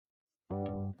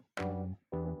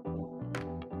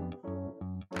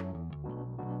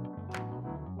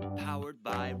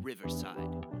by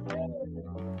Riverside.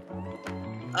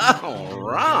 All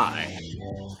right.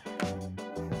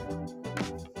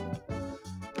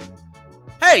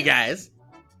 Hey guys,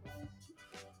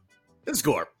 it's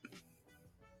GORP.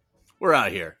 We're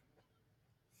out here.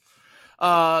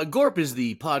 GORP is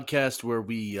the podcast where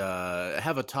we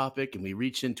have a topic and we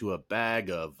reach into a bag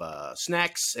of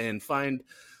snacks and find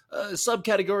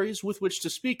subcategories with which to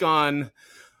speak on.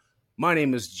 My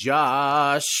name is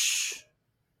Josh.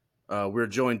 We're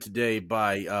joined today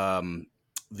by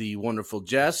the wonderful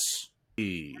Jess.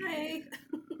 Hi.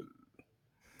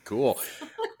 Cool.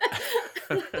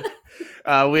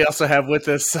 We also have with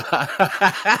us.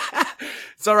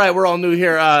 It's all right. We're all new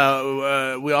here.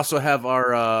 We also have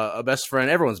our best friend,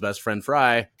 everyone's best friend,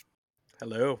 Fry.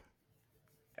 Hello.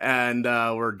 And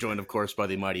we're joined, of course, by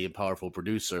the mighty and powerful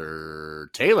producer,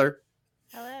 Taylor.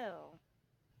 Hello.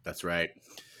 That's right.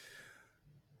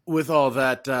 With all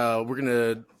that, we're going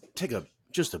to take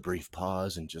just a brief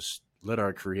pause and just let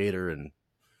our creator and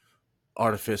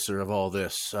artificer of all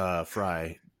this,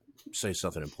 Fry, say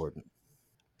something important.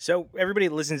 So everybody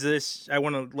that listens to this, I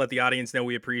want to let the audience know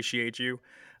we appreciate you.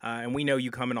 And we know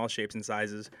you come in all shapes and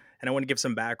sizes. And I want to give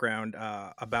some background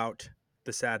about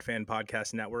the Sad Fan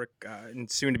Podcast Network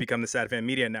and soon to become the Sad Fan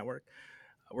Media Network.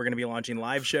 We're going to be launching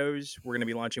live shows. We're going to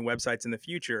be launching websites in the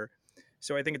future.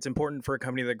 So I think it's important for a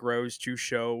company that grows to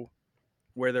show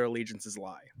where their allegiances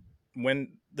lie.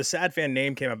 When the Sad Fan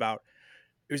name came about,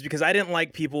 it was because I didn't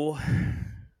like people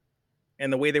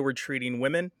and the way they were treating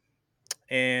women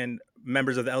and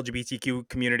members of the LGBTQ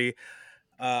community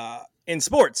in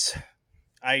sports.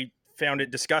 I found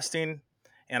it disgusting,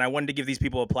 and I wanted to give these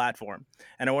people a platform.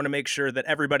 And I want to make sure that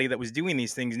everybody that was doing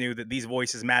these things knew that these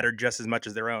voices mattered just as much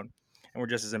as their own and were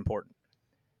just as important.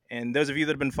 And those of you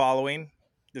that have been following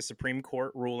the Supreme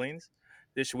Court rulings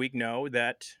this week know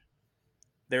that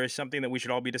there is something that we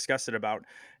should all be disgusted about,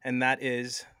 and that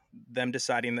is them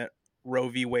deciding that Roe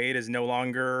v. Wade is no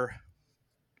longer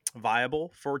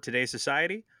viable for today's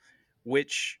society,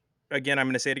 which, again, I'm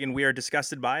going to say it again, we are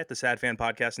disgusted by at the Sad Fan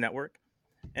Podcast Network.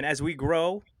 And as we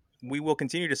grow, we will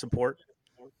continue to support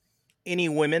any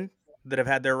women that have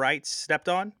had their rights stepped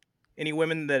on, any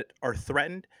women that are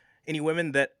threatened, any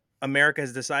women that America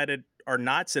has decided are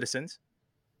not citizens,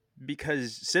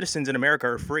 because citizens in America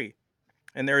are free.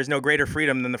 And there is no greater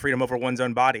freedom than the freedom over one's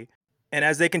own body. And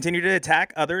as they continue to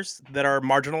attack others that are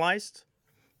marginalized,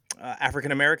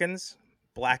 African Americans,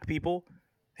 Black people,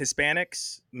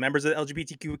 Hispanics, members of the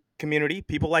LGBTQ community,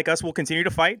 people like us will continue to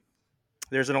fight.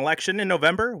 There's an election in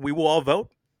November. We will all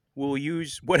vote. We'll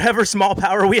use whatever small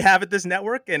power we have at this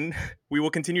network, and we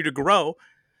will continue to grow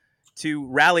to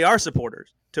rally our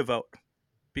supporters to vote,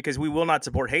 because we will not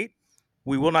support hate.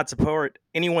 We will not support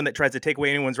anyone that tries to take away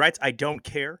anyone's rights. I don't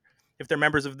care if they're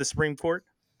members of the Supreme Court,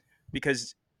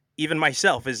 because even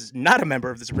myself, is not a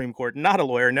member of the Supreme Court, not a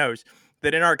lawyer, knows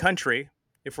that in our country,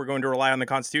 if we're going to rely on the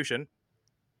Constitution,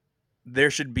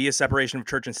 there should be a separation of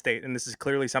church and state. And this is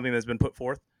clearly something that's been put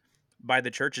forth by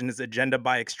the church and is agenda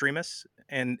by extremists.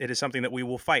 And it is something that we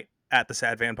will fight at the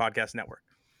Sad Fan Podcast Network.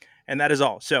 And that is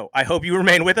all. So I hope you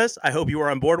remain with us. I hope you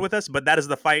are on board with us. But that is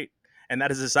the fight, and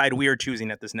that is the side we are choosing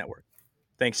at this network.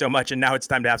 Thanks so much. And now it's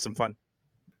time to have some fun.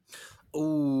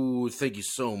 Oh, thank you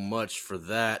so much for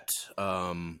that.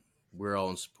 We're all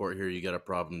in support here. You got a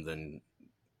problem, then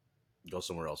go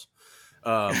somewhere else.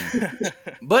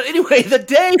 But anyway,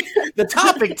 the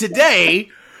topic today,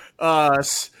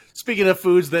 speaking of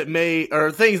foods that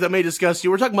things that may disgust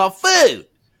you, we're talking about food.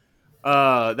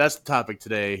 That's the topic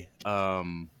today.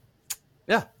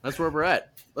 Yeah, that's where we're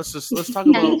at. Let's talk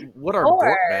about what our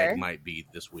GORP bag might be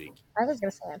this week. I was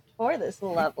going to say, for this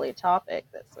lovely topic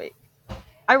this week,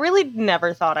 I really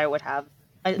never thought I would have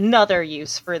another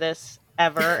use for this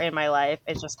ever in my life.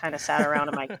 It just kind of sat around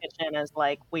in my kitchen as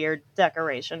like weird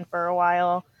decoration for a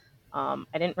while. I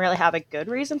didn't really have a good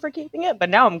reason for keeping it, but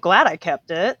now I'm glad I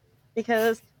kept it,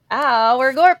 because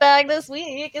our GORP bag this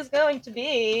week is going to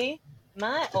be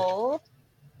my old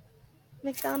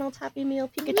McDonald's Happy Meal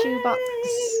Pikachu box.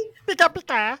 Pika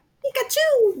pika. Pikachu!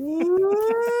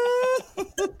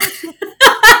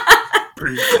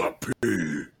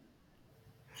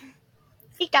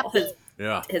 Pika.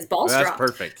 Yeah, His balls That's dropped.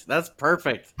 perfect. That's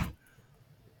perfect.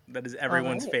 That is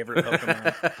everyone's favorite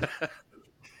Pokemon.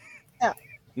 Yeah.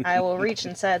 I will reach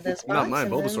inside this box. Not mine,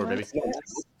 and then Bulbasaur, baby.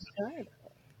 let's start.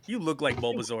 You look like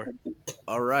Bulbasaur.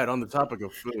 All right, on the topic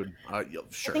of food, I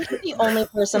sure. think you're the only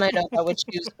person I know that would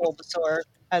choose Bulbasaur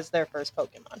as their first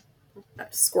Pokemon.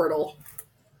 Squirtle.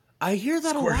 I hear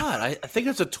that Squirtle. a lot. I think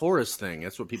it's a Taurus thing.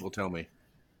 That's what people tell me.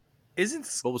 Isn't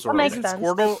Bulbasaur. That makes right? sense.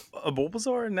 Squirtle a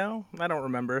Bulbasaur? No, I don't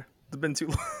remember. It's been too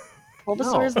long.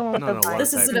 Bulbasaur is the one with the water vine.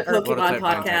 This isn't a type- water Pokemon type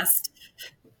ground type. podcast.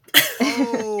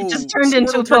 It just Oh, turned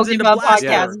into a Squirtle turns into Pokemon Blastoise.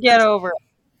 podcast. Get over it.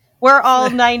 We're all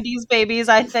 90s babies,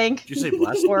 I think. Did you say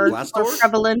Or Blastoise?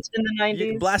 prevalent in the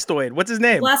 90s. Yeah, Blastoid. What's his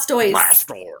name? Blastoise.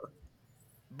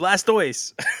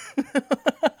 Blastoise.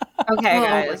 Okay, Oh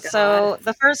my guys. So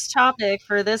the first topic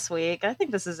for this week, I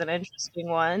think this is an interesting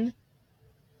one.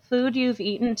 Food you've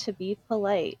eaten to be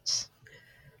polite.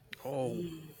 Oh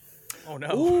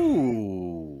no.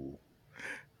 Ooh.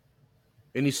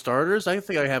 Any starters? I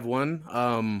think I have one.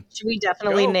 Should we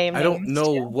definitely Go. name I don't names,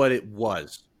 know too? what it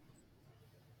was.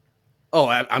 Oh,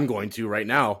 I'm going to right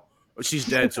now. She's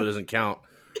dead, so it doesn't count.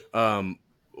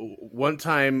 One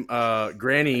time,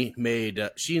 Granny made.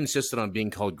 She insisted on being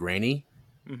called Granny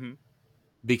Mm-hmm.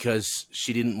 because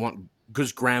she didn't want.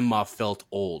 Because Grandma felt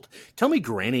old. Tell me,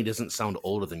 Granny doesn't sound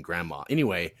older than Grandma.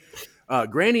 Anyway,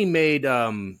 Granny made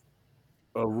a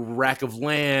rack of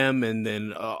lamb and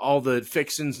then all the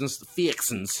fixins and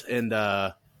fixins, and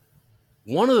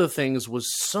one of the things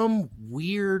was some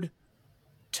weird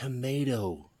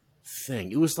tomato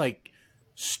thing. It was like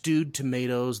stewed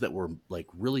tomatoes that were like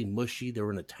really mushy. They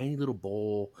were in a tiny little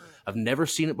bowl. I've never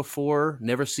seen it before,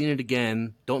 never seen it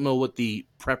again. Don't know what the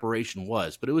preparation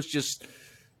was, but it was just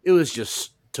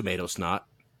tomato snot.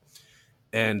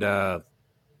 And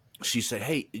she said,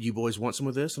 "Hey, you boys want some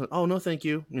of this?" And oh, no, thank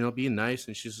you. You know, being nice.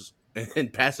 And she's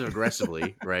and passive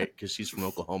aggressively, right? Because she's from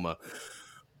Oklahoma.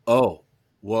 Oh,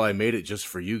 well, I made it just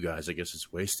for you guys. I guess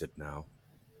it's wasted now.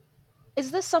 Is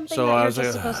this something So that I you're was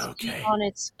just like, supposed to eat okay. on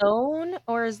its own,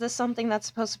 or is this something that's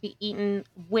supposed to be eaten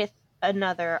with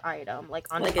another item,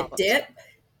 like on Like a top of dip?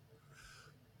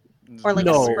 Or like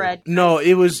no, a spread? no,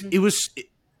 it was Mhm.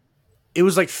 it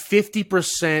was like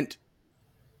 50%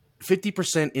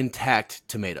 intact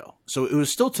tomato. So it was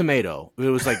still tomato. It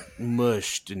was like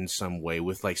mushed in some way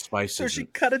with like spices. So she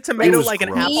and- cut a tomato was like an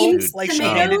gross, apple? dude. Like she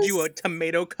Tomatoes? handed you a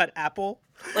tomato cut apple?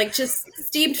 Like just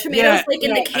steamed tomatoes, Yeah, like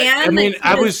in the can? I mean, like,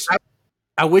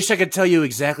 I wish I could tell you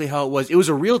exactly how it was. It was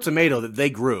a real tomato that they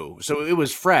grew. So it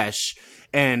was fresh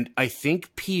and I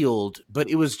think peeled, but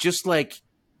it was just like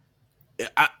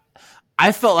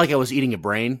I felt like I was eating a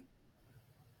brain.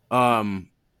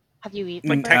 Have you eaten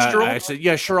Like the brain? textural? I said,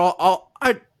 yeah, sure. Well,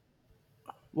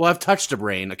 I've touched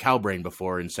a cow brain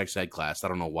before in sex ed class. I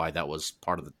don't know why that was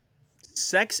part of the.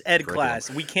 Sex ed Curriculum. class.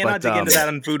 We cannot But, dig into that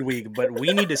on Food Week, but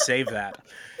we need to save that.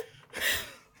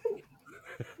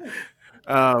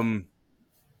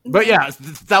 But yeah,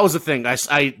 that was the thing.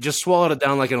 I just swallowed it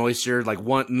down like an oyster, like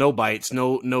no bites,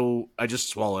 no. I just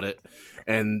swallowed it,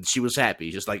 and she was happy.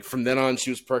 Just like from then on, she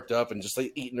was perked up and just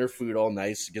like eating her food all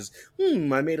nice because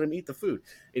I made him eat the food.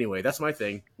 Anyway, that's my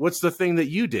thing. What's the thing that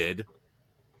you did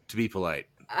to be polite?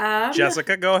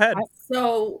 Jessica, go ahead.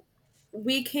 So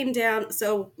we came down.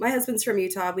 So my husband's from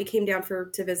Utah. We came down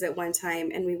to visit one time,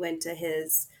 and we went to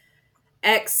his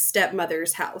ex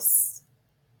stepmother's house.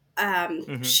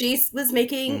 She was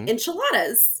making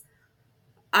enchiladas.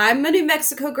 I'm a New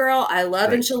Mexico girl. I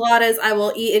love enchiladas. I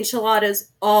will eat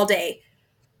enchiladas all day.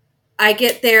 I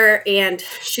get there and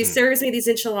she serves me these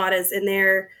enchiladas in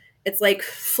there. It's like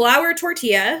flour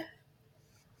tortilla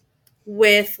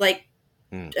with like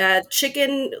cream of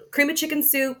chicken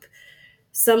soup,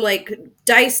 some like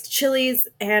diced chilies,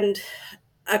 and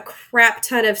a crap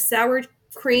ton of sour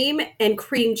cream and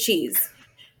cream cheese.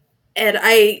 And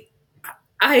I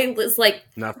was like,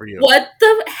 not for you. What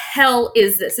the hell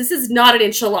is this? This is not an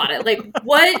enchilada. Like,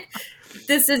 what?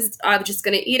 This is, I'm just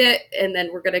going to eat it, and then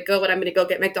we're going to go, and I'm going to go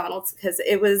get McDonald's, because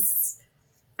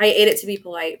I ate it to be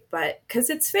polite, but because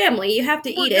it's family, you have to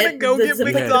eat it. Go get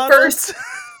Like McDonald's.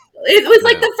 it was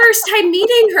like the first time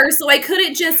meeting her, so I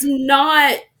couldn't just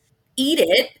not eat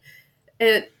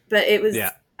it. But it was,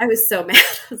 I was so mad.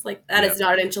 I was like, that is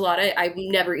not an enchilada. I'm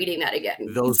never eating that again.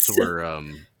 Those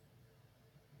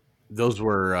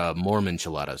were Mormon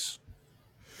enchiladas.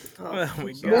 Oh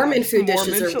Mormon food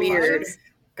dishes are weird.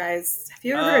 Guys, have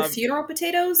you ever heard of funeral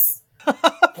potatoes?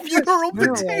 Funeral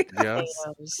potatoes. Yeah.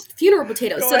 Funeral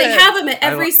potatoes. So they have them at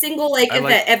every single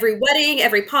event, every wedding,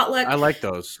 every potluck. I like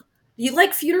those. You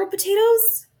like funeral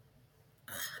potatoes?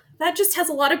 That just has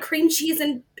a lot of cream cheese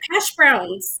and hash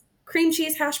browns. Cream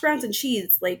cheese, hash browns, and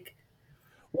cheese. Like,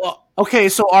 well, okay.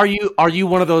 So are you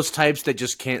one of those types that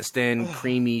just can't stand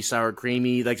creamy, sour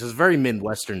creamy? Like, it's a very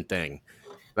Midwestern thing.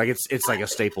 Like it's like a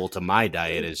staple to my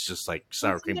diet. It's just like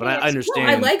sour cream. But I understand.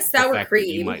 I like sour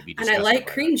cream, and I like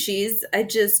cream cheese.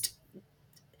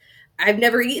 I've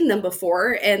never eaten them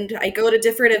before, and I go to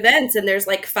different events, and there's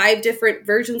like 5 different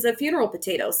versions of funeral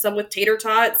potatoes. Some with tater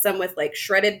tots, some with like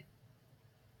shredded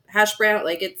hash brown.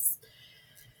 Like it's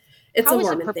How a is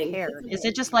Mormon it thing. prepared? Is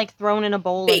it just like thrown in a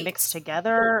bowl Baked. and mixed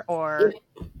together, or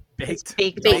baked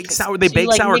baked sour. They So you, bake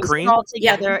like, sour mix it cream. all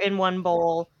together in one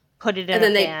bowl, put it in And a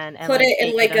then they pan, and put like it in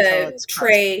bake like it until a it's crunchy.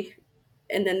 tray,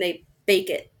 and then they bake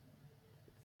it.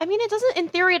 I mean, in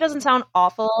theory, it doesn't sound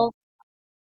awful.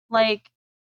 Like,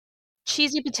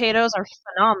 cheesy potatoes are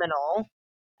phenomenal.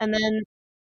 And then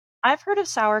I've heard of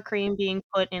sour cream being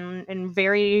put in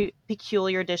very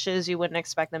peculiar dishes you wouldn't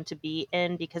expect them to be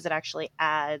in, because it actually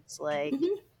adds, like,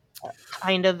 Mhm.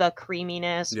 kind of a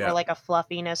creaminess or Yeah. like a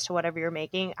fluffiness to whatever you're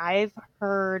making. I've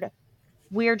heard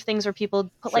weird things where people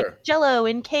put like Sure. Jello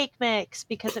in cake mix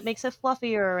because it makes it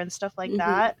fluffier and stuff like Mhm.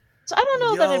 that. So I don't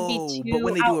know that it'd be But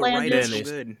when too they do it right, it's so outlandish.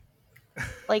 Mayonnaise. good.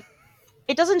 Like,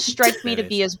 it doesn't strike me to be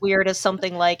Mayonnaise. as weird as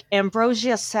something like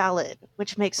ambrosia salad,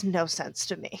 which makes no sense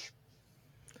to me.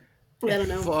 I don't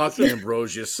know. Fuck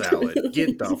ambrosia salad.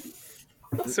 Get the.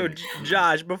 So,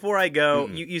 Josh, before I go,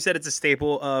 Mm-mm. you said it's a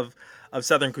staple of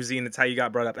Southern cuisine. That's how you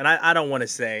got brought up, and I don't want to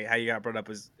say how you got brought up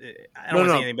was. I don't want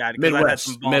to say anything bad because I've had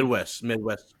some Midwest.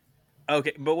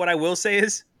 Okay, but what I will say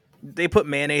is they put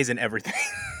mayonnaise in everything.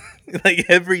 Like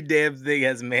every damn thing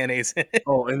has mayonnaise in it.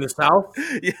 Oh, in the South?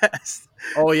 Yes.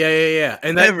 Oh yeah.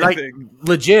 And that Everything. like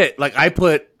legit. Like I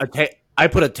put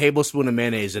a tablespoon of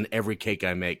mayonnaise in every cake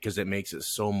I make because it makes it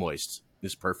so moist.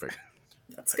 It's perfect.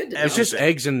 That's good to know. It's just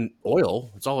eggs and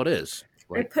oil. That's all it is.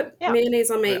 I Like, put Yeah. mayonnaise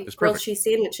on my it's grilled perfect. cheese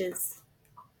sandwiches.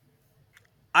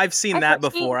 I've seen I've that heard-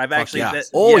 before. I've Fuck actually yeah. that,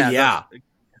 Oh yeah, yeah.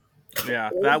 yeah,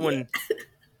 Oh, that yeah. one.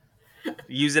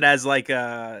 Use it as like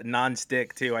a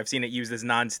non-stick too. I've seen it used as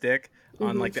non-stick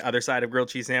on like the other side of grilled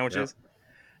cheese sandwiches.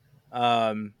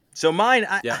 So mine,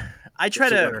 I try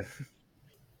It's a to. winner.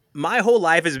 My whole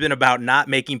life has been about not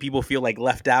making people feel like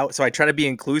left out, so I try to be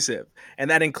inclusive, and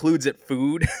that includes at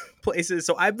food places.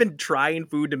 So I've been trying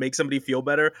food to make somebody feel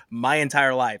better my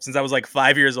entire life since I was like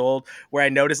 5 years old, where I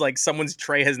notice like someone's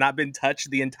tray has not been touched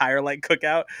the entire like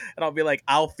cookout, and I'll be like,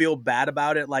 I'll feel bad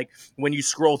about it. Like when you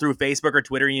scroll through Facebook or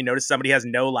Twitter and you notice somebody has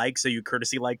no likes, so you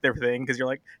courtesy like their thing because you're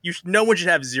like, no one should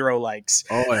have 0 likes.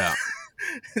 Oh yeah.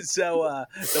 So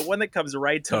the one that comes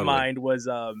right to Totally. mind was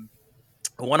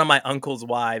one of my uncle's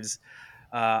wives.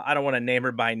 I don't want to name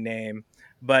her by name,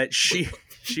 but she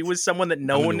was someone that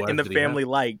no How many one in wives the did he have? family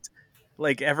liked.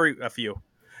 Like a few,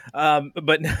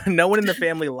 but no one in the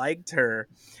family liked her,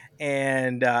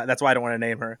 and that's why I don't want to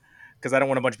name her, because I don't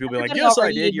want a bunch of people being like, Everybody "Yes, I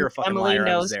already did. in You're your a fucking family liar.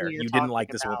 I was knows who there. you're You didn't like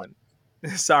talking this about.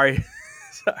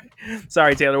 woman."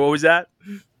 Sorry, Taylor. What was that?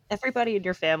 Everybody in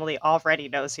your family already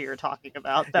knows who you're talking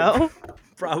about, though.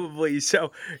 Probably.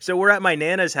 So we're at my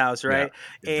Nana's house, right?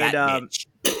 Yeah, And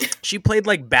she played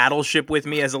like Battleship with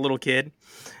me as a little kid,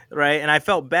 right? And I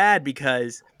felt bad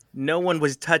because no one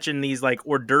was touching these like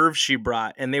hors d'oeuvres she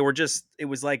brought, and they were just, it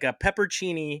was like a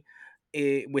peppercini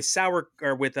with sour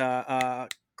or with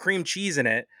cream cheese in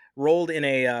it, rolled in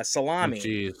a salami.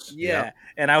 cheese. Yeah.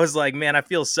 And I was like, man, I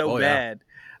feel so Oh, yeah.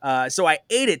 bad. So I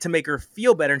ate it to make her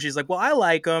feel better, and she's like, well, I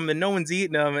like them and no one's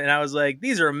eating them. And I was like,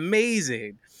 these are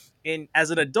amazing. And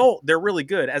as an adult, they're really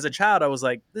good. As a child, I was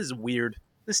like, this is weird.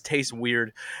 This tastes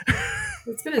weird. I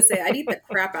was gonna say I'd eat the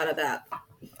crap out of that.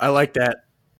 I like that.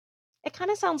 It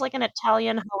kind of sounds like an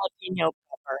Italian jalapeno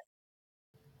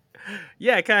pepper.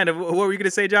 Yeah, kind of. What were you going to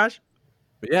say, Josh?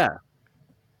 Yeah.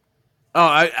 Oh,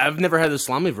 I've never had the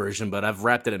salami version, but I've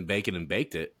wrapped it in bacon and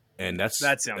baked it, and That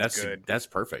sounds good. That's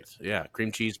perfect. Yeah,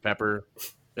 cream cheese, pepper.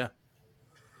 Yeah.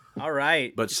 All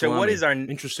right. But So what is our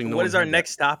interesting? No what one is our had that.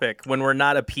 next topic when we're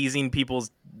not appeasing people's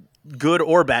good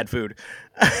or bad food?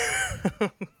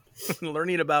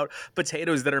 Learning about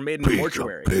potatoes that are made in the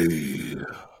mortuary.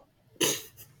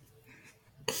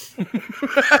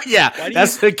 Yeah,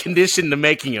 that's the condition to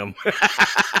making them.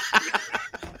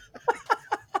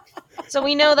 So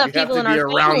we know that You have people to in be our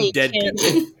around family dead can't.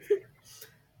 people.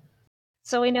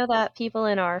 So we know that people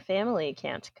in our family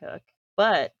can't cook,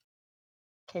 but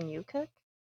can you cook?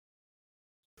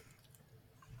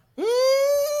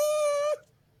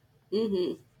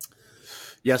 Mm-hmm.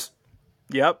 Yes.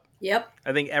 Yep. Yep.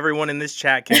 I think everyone in this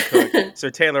chat can cook. So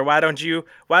Taylor, why don't you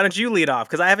lead off?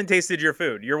 Because I haven't tasted your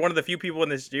food. You're one of the few people in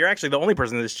this. You're actually the only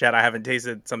person in this chat I haven't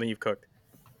tasted something you've cooked.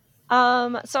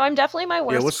 So I'm definitely my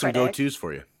worst Yeah. What's some critic. go-tos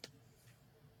for you?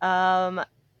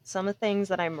 Some of the things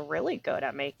that I'm really good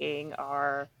at making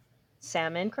are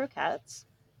salmon croquettes.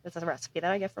 It's a recipe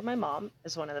that I get from my mom.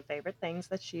 It's one of the favorite things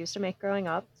that she used to make growing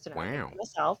up. So now I make it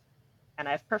myself, and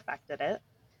I've perfected it.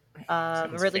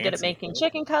 I'm really good at making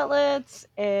chicken cutlets,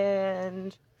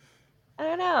 and I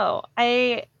don't know.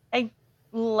 I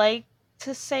like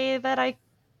to say that I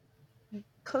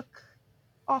cook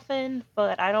often,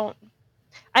 but I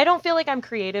don't feel like I'm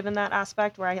creative in that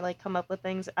aspect where I like come up with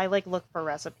things. I like look for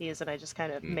recipes and I just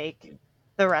kind of make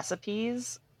the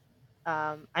recipes.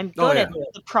 I'm good at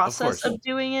the process course. of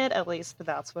doing it. At least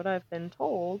that's what I've been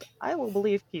told. I will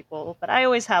believe people, but I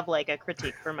always have like a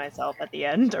critique for myself at the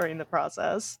end during the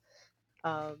process.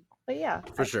 But yeah,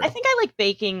 For sure. I think I like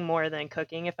baking more than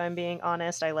cooking, if I'm being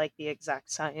honest. I like the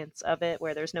exact science of it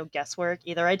where there's no guesswork.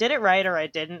 Either I did it right or I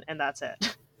didn't, and that's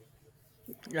it.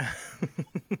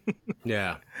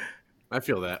 Yeah, I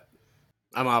feel that.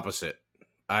 I'm opposite.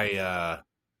 I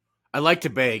like to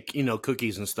bake,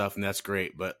 cookies and stuff, and that's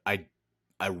great. But I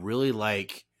really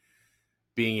like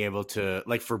being able to,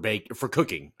 like, for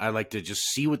cooking. I like to just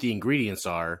see what the ingredients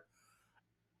are,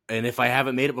 and if I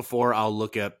haven't made it before, I'll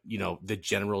look up, the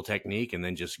general technique, and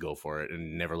then just go for it,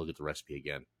 and never look at the recipe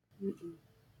again.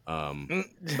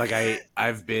 Like I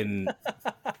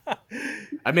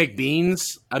make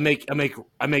beans. I make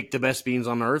the best beans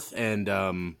on earth,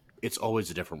 and it's always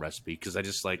a different recipe because I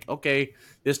just like, okay,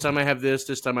 this time I have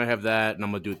this time I have that, and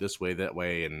I'm gonna do it this way, that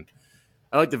way, and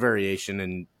I like the variation.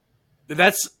 And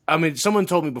someone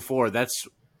told me before that's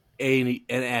an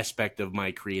aspect of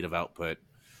my creative output.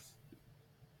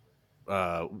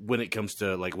 When it comes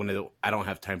to like when I don't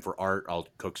have time for art, I'll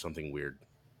cook something weird,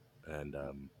 and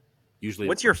usually.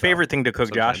 What's your favorite thing to cook,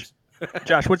 sometimes. Josh?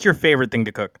 Josh, what's your favorite thing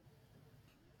to cook?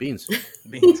 Beans.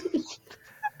 Beans,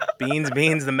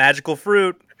 the magical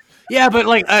fruit. Yeah, but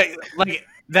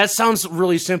that sounds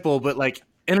really simple, but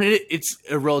it's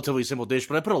a relatively simple dish.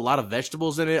 But I put a lot of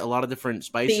vegetables in it, a lot of different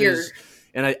spices, beer.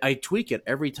 And I tweak it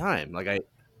every time.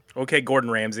 Okay, Gordon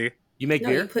Ramsay. You make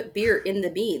beer? You put beer in the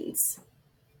beans.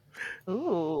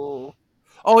 Ooh.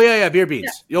 Oh yeah, beer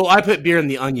beans. Yeah. I put beer in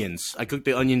the onions. I cook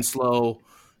the onions slow.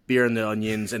 Beer in the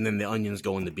onions, and then the onions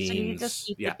go in the beans. So you just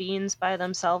eat the beans by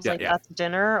themselves, that's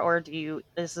dinner, or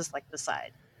is this like the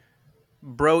side?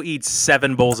 Bro eats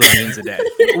 7 bowls of beans a day.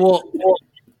 Well,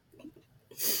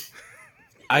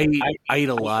 I eat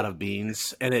a lot of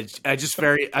beans, and I just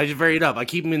vary it up. I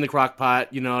keep them in the crock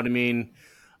pot. You know what I mean?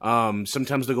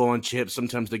 Sometimes they go on chips.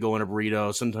 Sometimes they go in a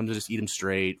burrito. Sometimes I just eat them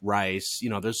straight. Rice.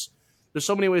 There's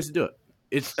so many ways to do it.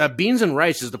 It's beans and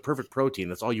rice is the perfect protein.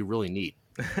 That's all you really need.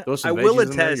 I will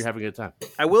attest. There, you're having a good time.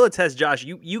 I will attest, Josh.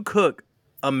 You cook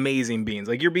amazing beans.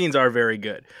 Like, your beans are very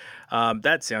good.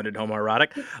 That sounded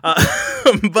homoerotic,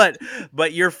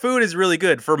 but your food is really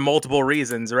good for multiple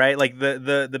reasons, right? Like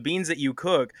the beans that you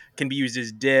cook can be used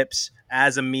as dips,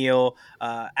 as a meal,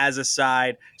 as a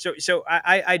side. So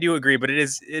I do agree, but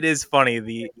it is funny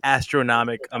the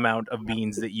astronomical amount of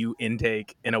beans that you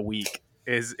intake in a week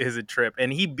is a trip.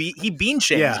 And he bean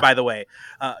shames, by the way,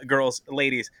 girls,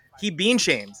 ladies. He bean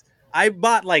shames. I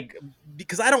bought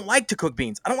because I don't like to cook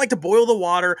beans. I don't like to boil the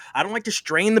water. I don't like to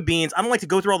strain the beans. I don't like to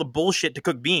go through all the bullshit to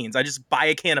cook beans. I just buy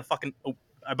a can of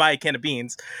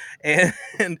beans, and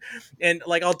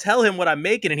I'll tell him what I'm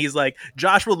making, and he's like,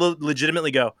 Josh will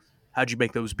legitimately go, "How'd you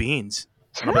make those beans?"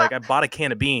 And I'll be like, "I bought a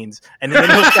can of beans," and then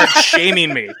he'll start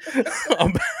shaming me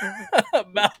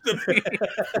about the beans.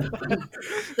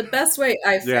 The best way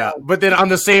I found. Yeah, but then on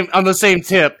the same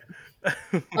tip.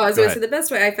 I was going to say the best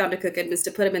way I found to cook it is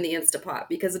to put them in the Instapot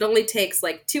because it only takes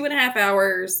 2.5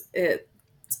 hours.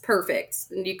 It's perfect,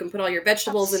 and you can put all your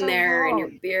vegetables in there and your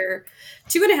beer.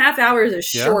 2.5 hours is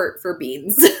short for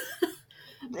beans.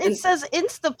 It says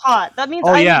Instapot. That means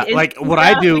what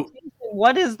I do.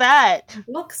 What is that?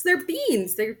 Well, because they're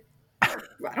beans. I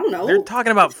don't know. They're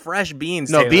talking about fresh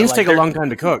beans. No, Taylor. beans take a long time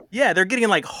to cook. Yeah, they're getting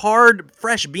hard,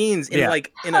 fresh beans in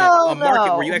in a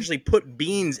market where you actually put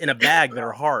beans in a bag that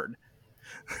are hard.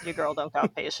 Your girl don't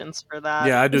got patience for that.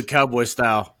 Yeah, I do cowboy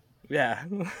style. Yeah,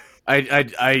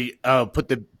 I put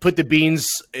the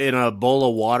beans in a bowl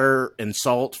of water and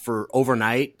salt for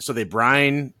overnight so they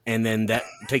brine, and then that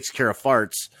takes care of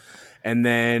farts, and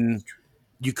then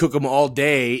you cook them all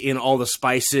day in all the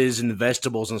spices and the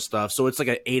vegetables and stuff. So it's like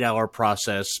an 8-hour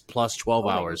process plus 12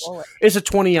 hours. It's a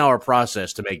 20-hour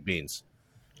process to make beans.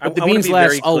 But the beans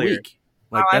last all week.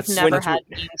 I've never had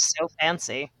beans so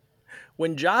fancy.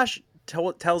 When Josh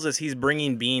tells us he's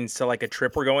bringing beans to a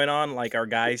trip we're going on, our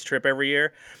guys' trip every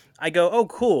year, I go, "Oh,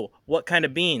 cool. What kind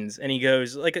of beans?" And he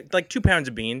goes, like 2 pounds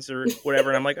of beans or whatever.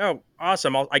 And I'm like, "Oh,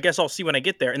 awesome. I guess I'll see when I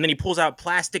get there." And then he pulls out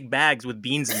plastic bags with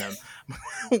beans in them.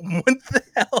 What the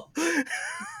hell?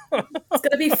 It's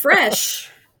gonna be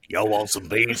fresh. Y'all want some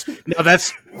beans? No,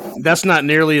 that's not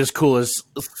nearly as cool as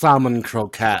salmon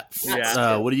croquettes.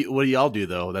 Yeah. What do y'all do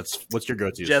though? What's your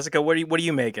go-to? Jessica, what are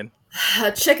you making?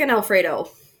 Chicken Alfredo.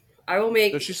 I will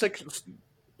make. She's like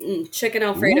chicken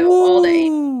Alfredo all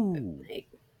day.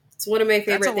 It's one of my favorite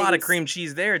things. That's a lot of cream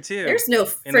cheese there, too. There's no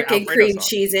freaking cream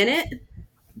cheese in it.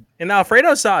 In the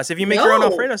Alfredo sauce. If you make your own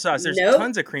Alfredo sauce, there's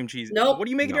tons of cream cheese. Nope. What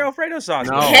do you make in your Alfredo sauce?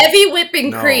 Heavy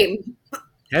whipping cream.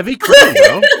 Heavy cream,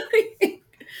 bro.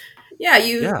 Yeah,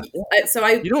 Yeah.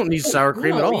 you don't need sour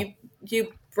cream at all.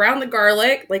 You brown the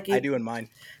garlic, like you I do in mine.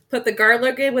 Put the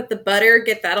garlic in with the butter,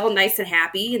 get that all nice and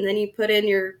happy, and then you put in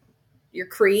your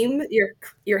cream,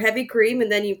 your heavy cream,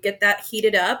 and then you get that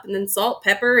heated up, and then salt,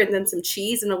 pepper, and then some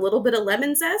cheese and a little bit of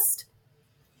lemon zest.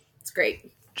 It's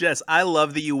great. Jess, I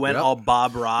love that you went Yep. all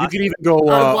Bob Ross. You could even go On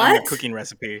on your what? cooking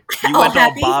recipe. You All went all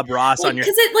happy? Bob Ross on your.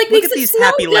 Because it like Look makes at it these smell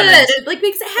happy good. lemons. It like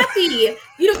makes it happy.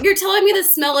 You're telling me the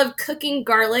smell of cooking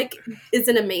garlic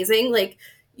isn't amazing? Like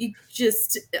you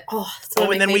just it's one of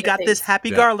my and then we favorite got this things.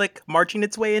 happy garlic marching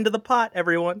its way into the pot.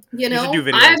 Everyone, You should know, do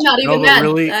videos. I'm not even but mad.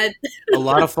 really, a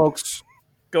lot of folks.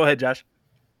 Go ahead, Josh.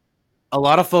 A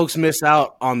lot of folks miss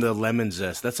out on the lemon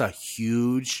zest. That's a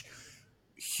huge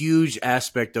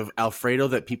aspect of Alfredo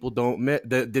that people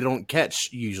that they don't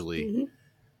catch usually,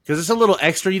 because it's a little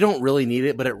extra. You don't really need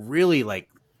it, but it really like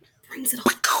brings it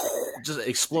all. just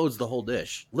explodes the whole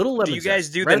dish. Little lemon. Do you guys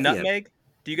zest, do right the at the end. nutmeg?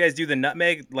 Do you guys do the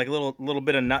nutmeg, like a little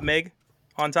bit of nutmeg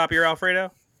on top of your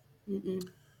Alfredo? Mm-mm.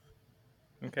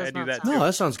 Okay, I do that No, too.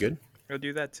 that sounds good. I'll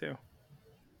do that too.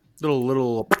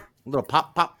 Little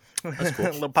pop. That's cool.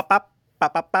 Little pop.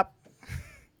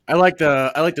 I like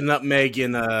the nutmeg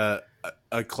in a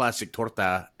classic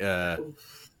torta.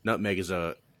 Nutmeg is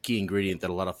a key ingredient that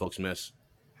a lot of folks miss.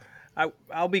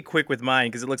 I'll be quick with mine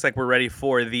because it looks like we're ready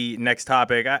for the next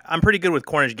topic. I'm pretty good with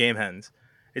Cornish game hens.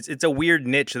 It's a weird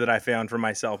niche that I found for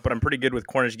myself, but I'm pretty good with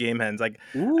Cornish game hens. Like,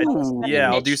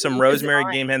 I'll do some rosemary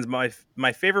game hens. My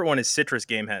favorite one is citrus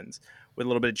game hens with a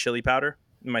little bit of chili powder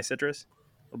in my citrus, a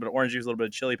little bit of orange juice, a little bit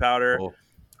of chili powder. Cool.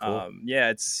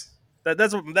 That's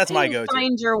my go-to.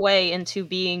 Find your way into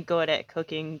being good at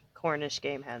cooking Cornish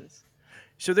game hens.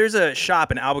 So there's a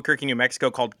shop in Albuquerque, New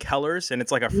Mexico called Keller's, and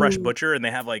it's like a fresh butcher, and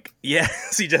they have like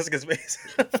see Jessica's face.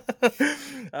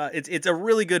 It's a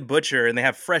really good butcher, and they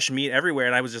have fresh meat everywhere.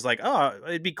 And I was just like, oh,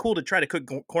 it'd be cool to try to cook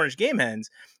Cornish game hens.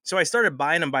 So I started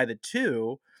buying them by the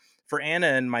two for Anna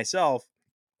and myself.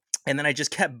 And then I just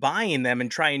kept buying them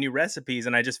and trying new recipes.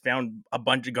 And I just found a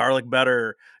bunch of garlic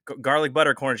butter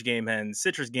Cornish game hens,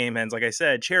 citrus game hens, like I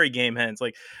said, cherry game hens.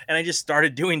 And I just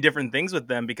started doing different things with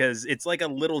them because it's like a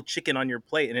little chicken on your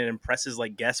plate and it impresses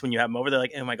like guests when you have them over. They're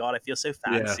like, oh my God, I feel so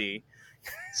fancy.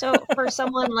 Yeah. So for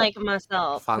someone like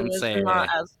myself, who is not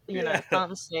as,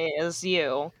 fancy as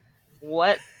you,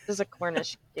 what does a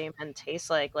Cornish game hen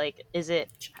taste like? Like, is it,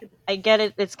 I get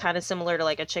it, it's kind of similar to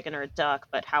like a chicken or a duck,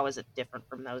 but how is it different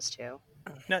from those two?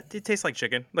 No, it tastes like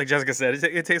chicken. Like Jessica said,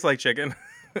 it tastes like chicken.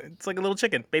 It's like a little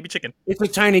chicken, baby chicken. It's a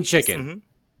tiny chicken. Mm-hmm.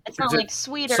 It's not like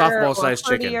sweeter softball-sized or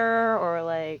prettier or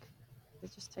like,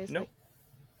 it just tastes like...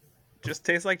 Just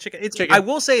tastes like chicken. It's chicken. I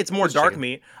will say it's more dark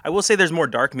meat. I will say there's more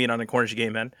dark meat on a Cornish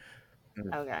game hen.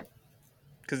 Okay.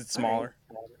 Because it's smaller.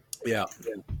 Yeah.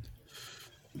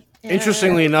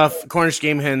 Interestingly enough, Cornish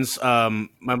game hens, my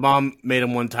mom made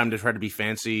them one time to try to be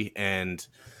fancy, and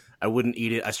I wouldn't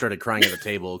eat it. I started crying at the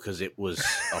table because it was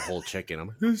a whole chicken.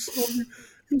 I'm like,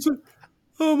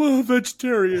 I'm a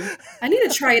vegetarian. I need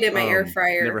to try it in my air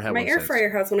fryer. Never had my one air since.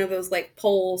 fryer has one of those like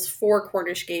poles for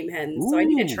Cornish game hens, so I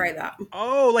need to try that.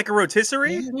 Oh, like a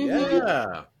rotisserie? Mm-hmm.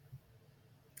 Yeah.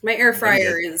 My air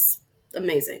fryer is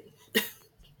amazing.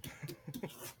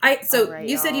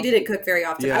 You said you didn't cook very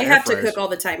often. Yeah, I have to cook all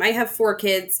the time. I have 4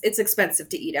 kids. It's expensive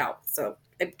to eat out, so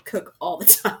I cook all the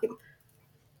time.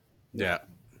 Yeah.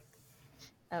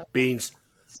 Okay. Beans.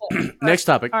 So Next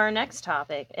topic. Our next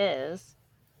topic is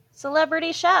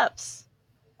celebrity chefs.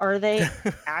 Are they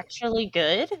actually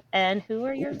good? And who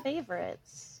are your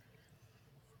favorites?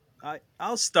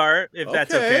 I'll start if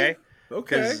that's okay.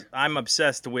 Okay. Because I'm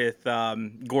obsessed with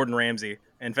Gordon Ramsay.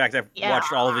 In fact, I've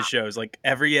watched all of his shows. Like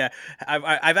I've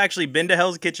actually been to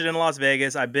Hell's Kitchen in Las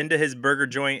Vegas. I've been to his burger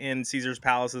joint in Caesar's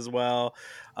Palace as well.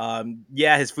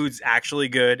 His food's actually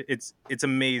good. It's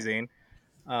amazing.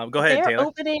 Go ahead, They're Taylor.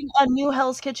 opening a new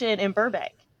Hell's Kitchen in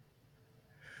Burbank.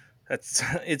 It's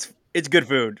good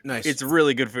food. Nice. It's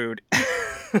really good food.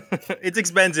 It's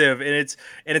expensive and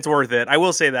it's worth it. I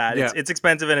will say that. Yeah. It's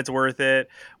expensive and it's worth it.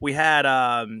 We had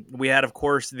of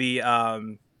course the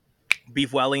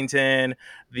beef Wellington,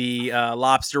 the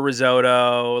lobster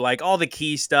risotto, like all the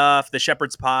key stuff, the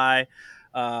shepherd's pie.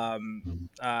 What's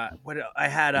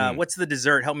the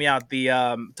dessert? Help me out. The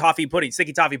toffee pudding,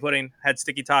 sticky toffee pudding. Had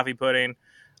sticky toffee pudding.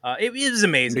 It was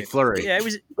amazing. McFlurry. Yeah, it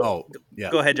was. Oh,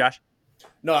 yeah. Go ahead, Josh.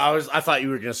 No, I thought you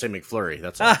were going to say McFlurry.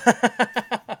 That's all.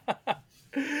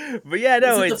 But yeah,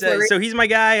 no, it's so he's my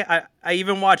guy. I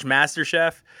even watch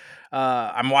MasterChef.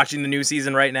 I'm watching the new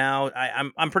season right now.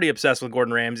 I'm pretty obsessed with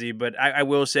Gordon Ramsay, but I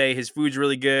will say his food's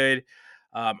really good.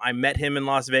 I met him in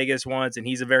Las Vegas once, and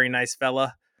he's a very nice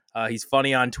fella. He's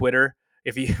funny on Twitter.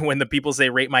 When the people say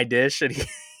 "rate my dish," and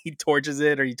he torches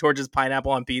it, or he torches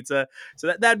pineapple on pizza.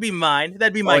 So that'd be mine.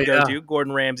 That'd be my go-to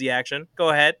Gordon Ramsay action. Go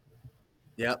ahead.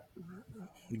 Yep.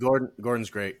 Gordon's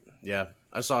great. Yeah,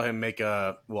 I saw him make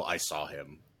I saw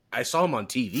him on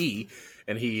TV,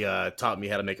 and he taught me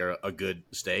how to make a good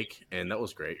steak, and that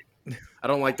was great. I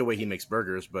don't like the way he makes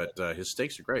burgers, but his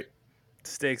steaks are great.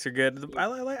 Steaks are good.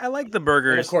 I like the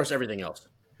burgers, and of course everything else.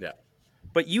 Yeah.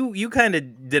 But you kind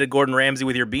of did a Gordon Ramsay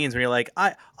with your beans when you're like,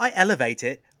 I elevate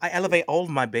it. I elevate all of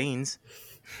my beans.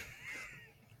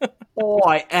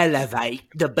 I elevate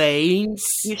the beans.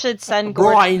 You should send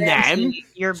Gordon Ramsay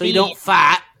your so beans. You don't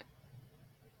fat.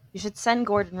 You should send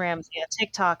Gordon Ramsay a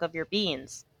TikTok of your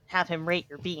beans. Have him rate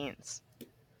your beans.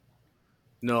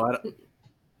 No,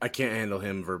 I can't handle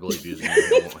him verbally abusing me.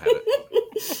 I won't have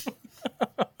it.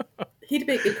 He'd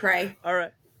make me cry. All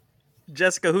right,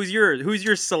 Jessica, who's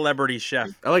your celebrity chef?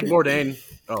 I like Bourdain.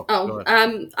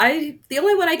 The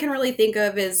only one I can really think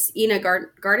of is Ina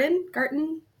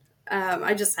Garten.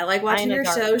 I like watching her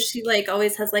show. She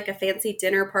always has a fancy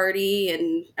dinner party,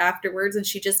 and afterwards, and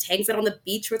she just hangs out on the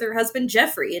beach with her husband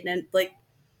Jeffrey, and then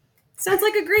sounds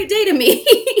like a great day to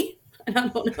me. I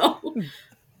don't know.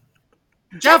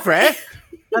 Jeffrey.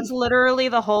 That's literally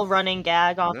the whole running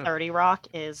gag on 30 Rock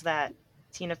is that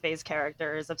Tina Fey's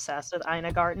character is obsessed with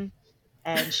Ina Garten,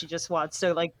 and she just wants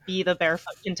to be the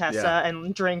barefoot Contessa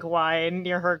and drink wine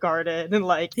near her garden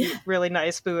and eat really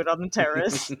nice food on the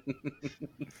terrace.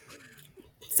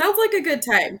 Sounds like a good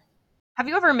time. Have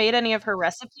you ever made any of her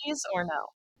recipes or no?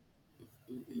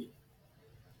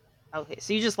 Okay,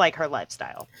 so you just like her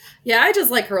lifestyle. Yeah, I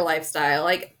just like her lifestyle.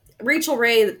 Rachel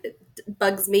Ray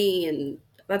bugs me, and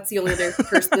that's the only other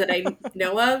person that I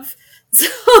know of.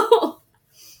 So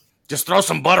just throw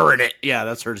some butter in it. Yeah,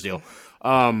 that's her deal.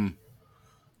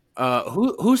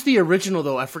 Who's the original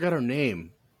though? I forgot her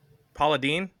name. Paula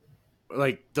Deen?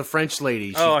 The French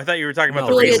lady. I thought you were talking about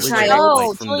Julia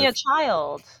Childs. Julia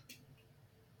Childs.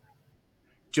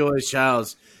 Julia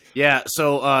Childs. Yeah,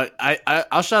 so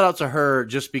I'll shout out to her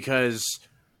just because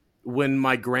when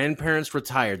my grandparents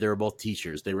retired, they were both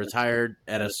teachers. They retired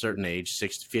at a certain age,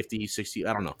 50, 60,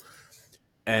 I don't know.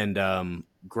 And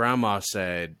grandma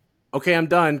said, okay, I'm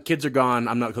done. Kids are gone.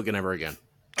 I'm not cooking ever again.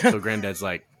 So granddad's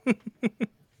like,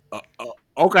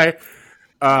 okay.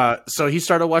 So he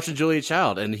started watching Julia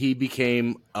Child, and he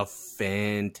became a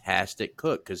fantastic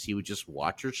cook because he would just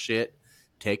watch her shit,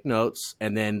 take notes,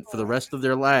 and then for the rest of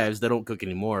their lives, they don't cook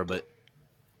anymore, but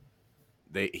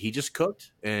he just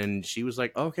cooked, and she was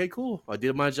like, okay, cool. I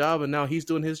did my job, and now he's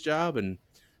doing his job. And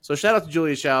so shout out to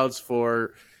Julia Childs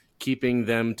for keeping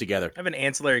them together. I have an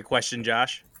ancillary question,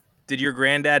 Josh. Did your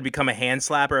granddad become a hand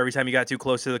slapper every time you got too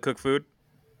close to the cooked food?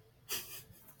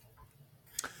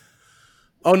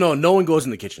 Oh, no one goes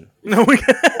in the kitchen. No one.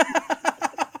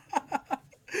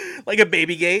 Like a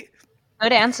baby gate?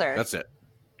 Good answer. That's it.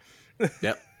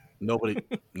 Yep.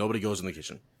 Nobody goes in the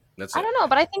kitchen. That's it. I don't know,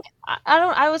 but I think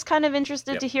I was kind of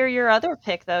interested to hear your other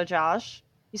pick though, Josh.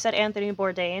 You said Anthony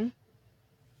Bourdain.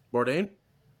 Bourdain?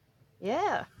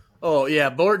 Yeah. Oh,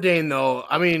 yeah, Bourdain though.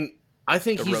 I mean, I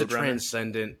think he's a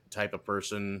transcendent type of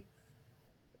person.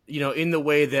 In the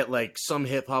way that some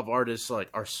hip hop artists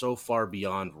are so far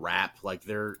beyond rap,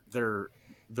 they're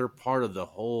part of the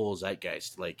whole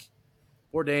zeitgeist.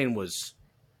 Bourdain was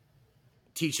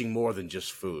teaching more than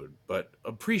just food, but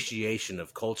appreciation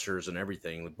of cultures and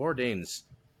everything.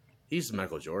 He's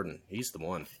Michael Jordan. He's the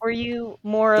one. Were you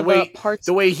more of a parts?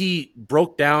 The way he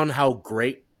broke down how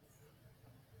great.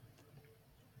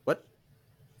 What?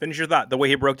 Finish your thought. The way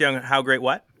he broke down how great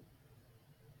what?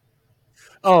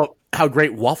 Oh, how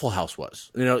great Waffle House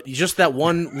was. Just that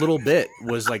one little bit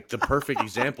was the perfect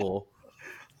example.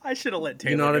 I should have let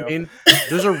Taylor You know what go. I mean?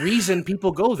 There's a reason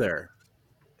people go there.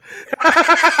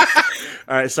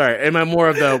 All right, sorry. Am I more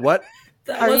of the what?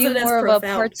 Are you more of a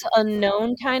parts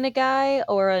unknown kind of guy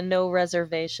or a no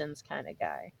reservations kind of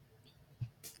guy?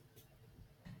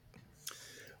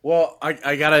 Well,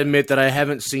 I gotta admit that I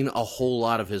haven't seen a whole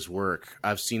lot of his work.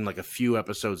 I've seen a few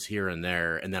episodes here and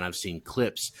there, and then I've seen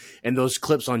clips. And those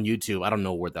clips on YouTube, I don't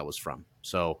know where that was from.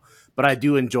 So, but I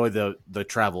do enjoy the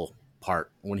travel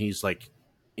part when he's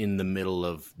in the middle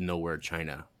of nowhere,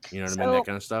 China. You know what I mean? That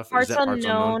kind of stuff. Parts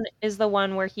Unknown is the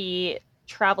one where he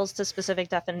travels to specific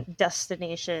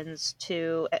destinations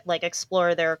to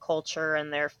explore their culture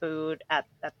and their food at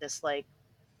this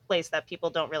place that people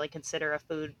don't really consider a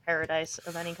food paradise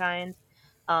of any kind.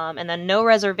 And then No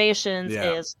Reservations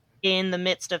is in the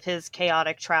midst of his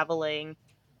chaotic traveling.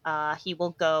 He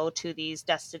will go to these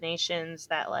destinations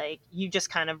that you just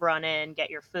kind of run in, get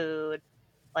your food,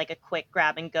 like a quick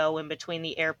grab and go in between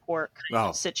the airport kind Oh.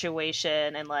 of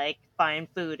situation and like find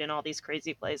food in all these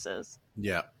crazy places.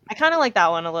 Yeah. I kind of like that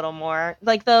one a little more.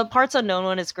 Like the Parts Unknown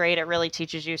one is great. It really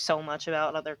teaches you so much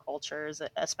about other cultures,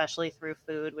 especially through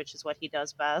food, which is what he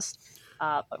does best.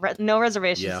 But No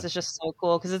Reservations is just so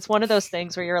cool because it's one of those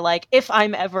things where you're like, if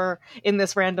I'm ever in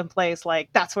this random place, like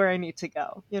that's where I need to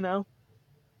go, you know?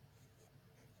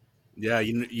 Yeah,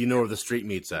 you know where the street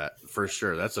meet's at for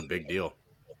sure. That's a big deal.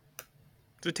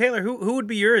 So Taylor, who would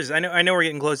be yours? I know we're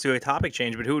getting close to a topic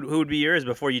change, but who would be yours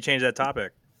before you change that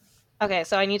topic? Okay,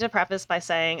 so I need to preface by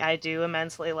saying I do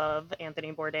immensely love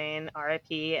Anthony Bourdain,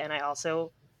 R.I.P., and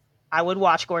I would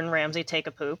watch Gordon Ramsay take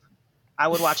a poop. I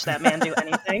would watch that man do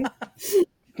anything.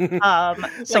 So like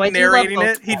I do love narrating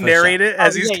both. He'd narrate it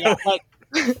as he's going. Like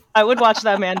I would watch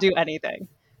that man do anything.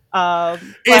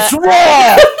 It's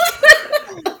raw.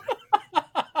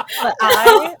 But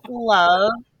I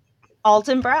love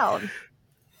Alton Brown.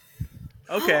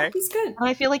 Okay. He's good. And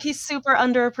I feel like he's super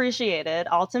underappreciated.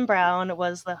 Alton Brown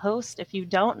was the host, if you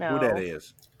don't know. Who that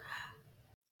is?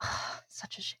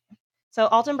 Such a shame. So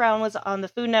Alton Brown was on the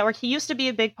Food Network. He used to be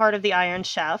a big part of the Iron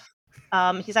Chef.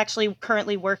 He's actually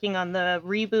currently working on the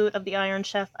reboot of the Iron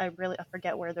Chef. I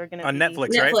forget where they're going to be. On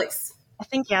Netflix, right? Netflix.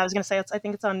 I was going to say, I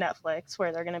think it's on Netflix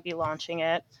where they're going to be launching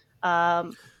it.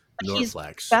 But he's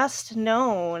Norflex. best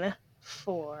known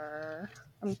for...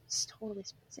 I'm totally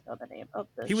spacing out the name of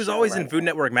the He was show always right in Food now.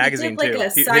 Network magazine, He did, too.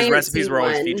 like, a His sciencey recipes were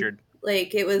always one. featured.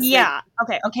 Like, it was... Yeah.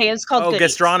 Okay, it's called Good Eats.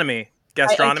 Gastronomy.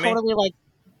 I totally, like,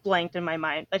 blanked in my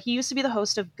mind. But he used to be the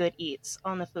host of Good Eats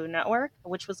on the Food Network,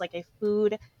 which was like a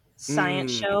food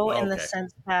science show in the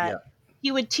sense that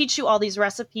he would teach you all these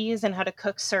recipes and how to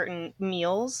cook certain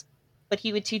meals, but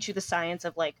he would teach you the science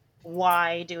of like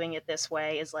why doing it this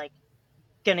way is like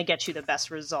going to get you the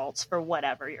best results for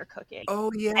whatever you're cooking.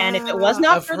 Oh yeah. And if it was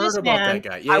not I've for heard this about man, that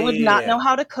guy. Yeah, I would not know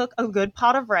how to cook a good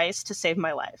pot of rice to save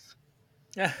my life.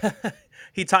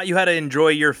 He taught you how to enjoy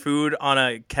your food on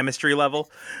a chemistry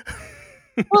level.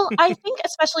 Well, I think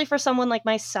especially for someone like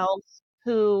myself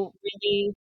who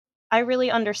I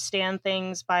really understand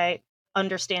things by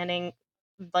understanding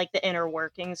like the inner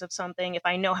workings of something. If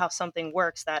I know how something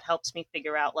works, that helps me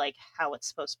figure out like how it's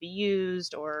supposed to be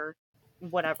used or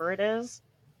whatever it is.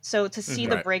 So to see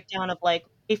the Right. breakdown of like,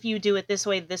 if you do it this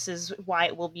way, this is why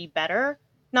it will be better,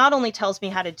 not only tells me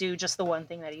how to do just the one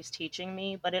thing that he's teaching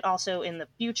me, but it also in the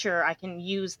future, I can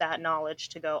use that knowledge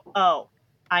to go, oh,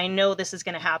 I know this is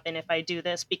going to happen if I do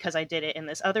this because I did it in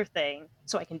this other thing,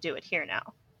 so I can do it here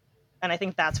now. And I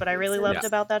think that's what I really loved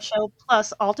about that show.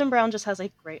 Plus, Alton Brown just has a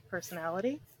great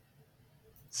personality.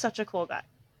 Such a cool guy.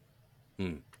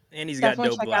 And he's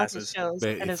Definitely got dope check out his glasses. shows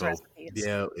and his recipes.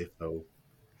 Beautiful.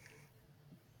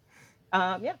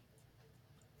 Yeah.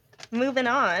 Moving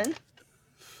on.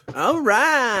 All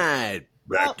right.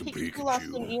 Back to He lost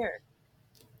an Pikachu. ear.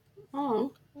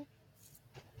 Oh.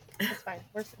 That's fine.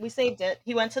 We saved it.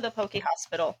 He went to the Poke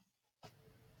Hospital.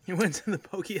 He went to the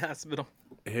Poke Hospital.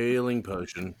 Healing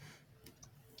potion.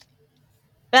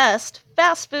 Best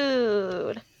fast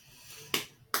food.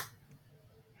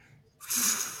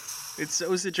 It's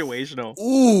so situational.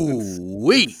 Ooh,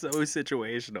 It's so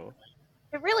situational.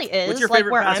 It really is. What's your like,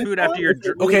 favorite where fast I'm food from, after your?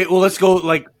 Okay, well let's go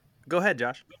like Go ahead,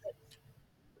 Josh.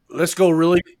 let's go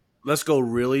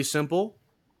really simple.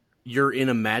 You're in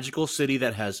a magical city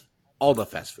that has all the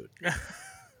fast food.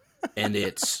 And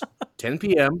it's 10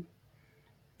 p.m.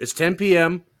 It's 10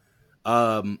 p.m.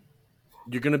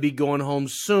 You're going to be going home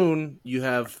soon. You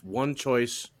have one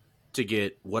choice to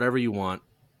get whatever you want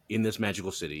in this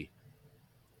magical city.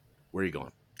 Where are you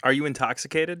going? Are you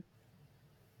intoxicated?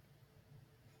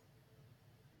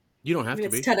 You don't have to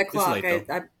It's be. 10 o'clock. It's late,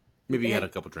 though. Maybe you had a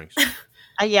couple drinks.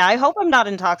 Yeah, I hope I'm not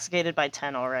intoxicated by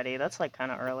 10 already. That's like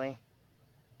kind of early.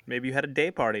 Maybe you had a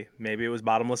day party. Maybe it was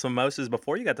bottomless mimosas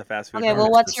before you got the fast food. Okay, well,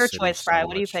 Burns what's the your city choice, so Fry?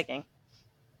 What are you much. picking?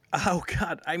 Oh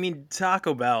God! I mean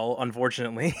Taco Bell.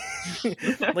 Unfortunately,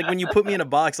 like when you put me in a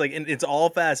box, like and it's all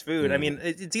fast food. I mean,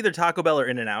 it's either Taco Bell or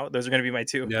In-N-Out. Those are going to be my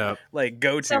two. Yeah. Like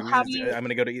go to. So how do you- I'm going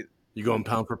to go to. You going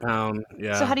pound for pound.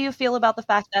 Yeah. So how do you feel about the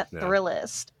fact that Yeah.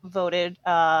 Thrillist voted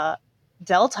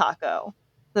Del Taco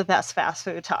the best fast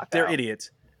food taco? They're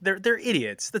idiots. They're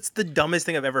idiots. That's the dumbest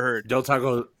thing I've ever heard. Del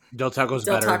Taco's Del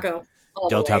better. Taco.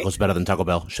 Del Taco's better than Taco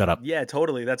Bell. Shut up. Yeah,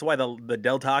 totally. That's why the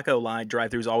Del Taco line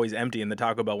drive-through is always empty and the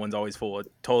Taco Bell one's always full. It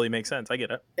totally makes sense. I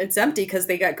get it. It's empty because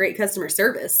they got great customer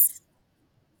service.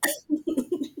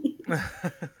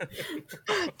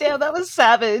 Damn, that was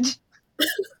savage.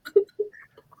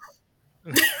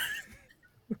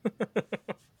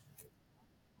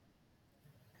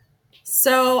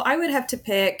 So I would have to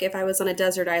pick, if I was on a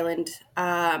desert island,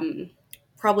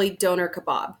 probably doner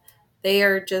kebab. They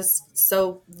are just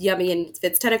so yummy. And if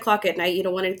it's 10 o'clock at night, you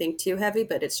don't want anything too heavy,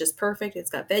 but it's just perfect. It's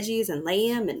got veggies and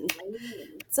lamb and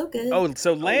it's so good. Oh,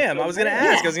 so lamb. I was gonna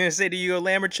ask. I Yeah. was gonna say, do you go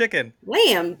lamb or chicken?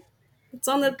 Lamb. It's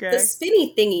on the Okay.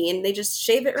 spinny thingy, and they just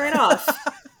shave it right off.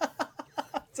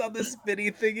 It's on the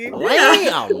spinny thingy.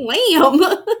 Lamb.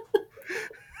 Lamb.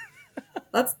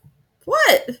 That's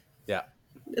what? Yeah.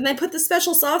 And they put the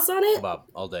special sauce on it? Kebab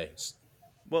all day.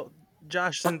 Well,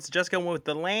 Josh, since Jessica went with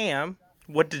the lamb,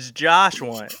 what does Josh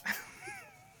want?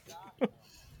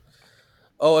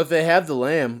 Oh, if they have the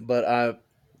lamb, but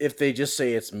if they just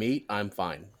say it's meat, I'm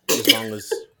fine. As long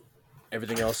as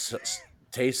everything else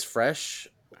tastes fresh,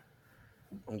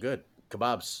 I'm good.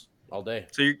 Kebabs all day.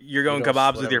 So you're going Noodles, kebabs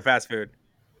with whatever. your fast food.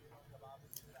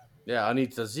 Yeah, I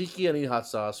need tzatziki. I need hot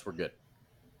sauce. We're good.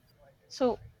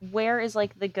 So where is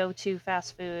like the go-to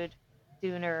fast food,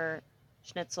 döner,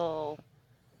 schnitzel,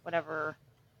 whatever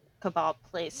kebab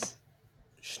place?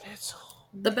 Schnitzel.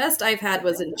 The best I've had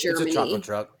was in It's a chocolate Germany.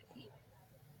 truck.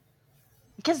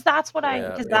 Because that's what Yeah,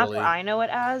 that's Italy. what I know it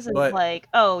as. Is But- like,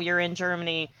 oh, you're in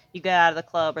Germany, you get out of the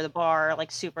club or the bar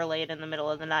like super late in the middle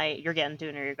of the night, you're getting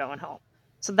döner, you're going home.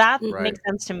 So that Right. makes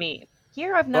sense to me.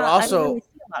 Here, I don't also- really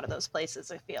see a lot of those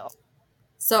places. I feel.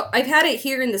 So I've had it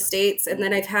here in the States, and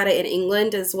then I've had it in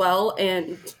England as well.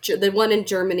 And the one in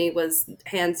Germany was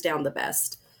hands down the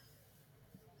best.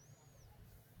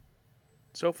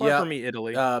 So far Yeah, for me,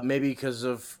 Italy. Maybe because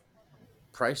of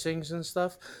pricings and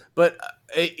stuff. But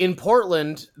in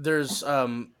Portland, there's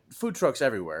food trucks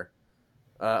everywhere.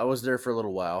 I was there for a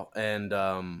little while, and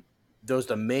there was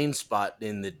the main spot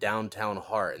in the downtown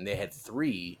heart, and they had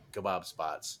 3 kebab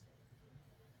spots.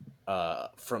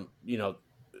 From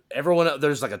everyone,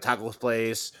 there's like a tacos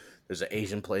place, there's an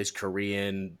Asian place,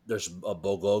 Korean, there's a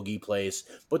bulgogi place,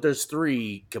 but there's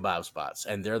 3 kebab spots,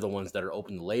 and they're the ones that are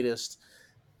open the latest.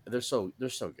 They're so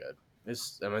good. They're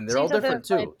So all you said different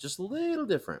they're, too, like- just a little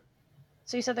different.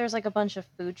 So you said there's like a bunch of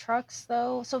food trucks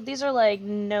though. So these are like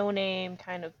no-name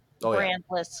kind of Oh, yeah.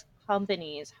 brandless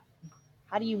companies.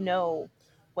 How do you know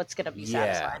what's going to be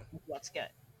Yeah. satisfying? What's good?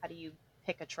 How do you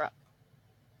pick a truck?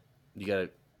 You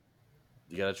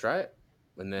gotta try it,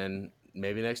 and then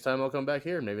maybe next time I'll come back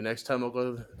here. Maybe next time I'll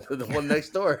go to the one next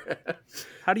door.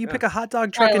 How do you yeah. pick a hot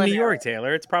dog truck in Trial New and York,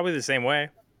 Taylor? It's probably the same way.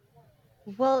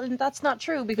 Well, and that's not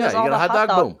true because Yeah, you all got the a hot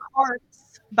dog, boom.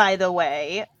 carts, by the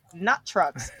way, not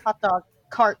trucks, hot dog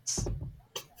carts,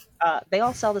 they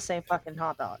all sell the same fucking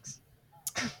hot dogs.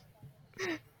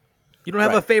 You don't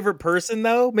have a Right. favorite person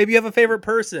though? Maybe you have a favorite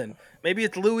person. Maybe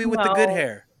it's Louis with the good No.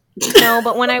 hair. No,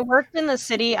 but when I worked in the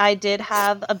city, I did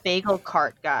have a bagel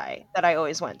cart guy that I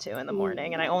always went to in the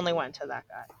morning, and I only went to that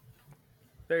guy.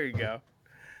 There you go.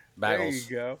 There you Bagels.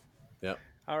 go. Yep.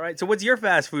 All right. So what's your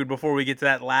fast food before we get to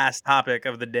that last topic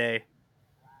of the day?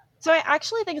 So I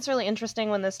actually think it's really interesting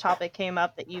when this topic came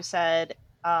up that you said,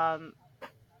 I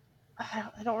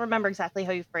don't remember exactly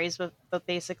how you phrased it, but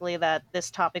basically that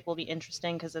this topic will be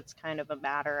interesting because it's kind of a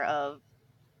matter of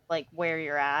like where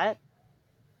you're at.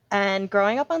 And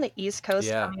growing up on the East Coast,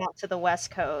 Yeah. coming out to the West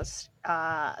Coast,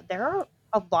 there are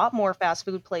a lot more fast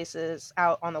food places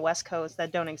out on the West Coast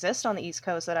that don't exist on the East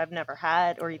Coast that I've never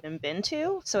had or even been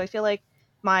to. So I feel like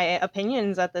my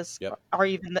opinions at this Yep. are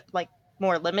even like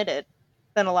more limited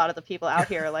than a lot of the people out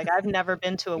here. Like I've never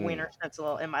been to a Mm. Wiener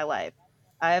Schnitzel in my life.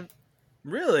 I've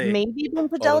Really? maybe been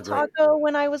to Oh, Del they're great. Taco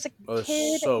when I was a Oh, they're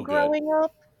kid so good. growing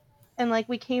up. And like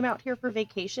we came out here for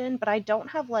vacation, but I don't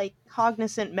have like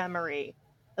cognizant memory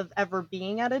of ever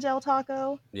being at a Del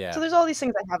Taco. Yeah. So there's all these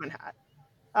things I haven't had.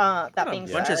 That Got a being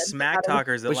bunch said, of smack out of-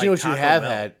 talkers that But like you know what you Taco have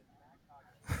Bell. had?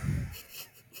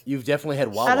 You've definitely had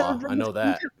Out of Wawa. the- I know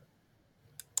that.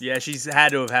 Yeah, she's had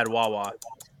to have had Wawa.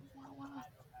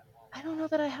 I don't know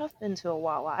that I have been to a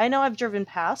Wawa. I know I've driven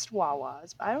past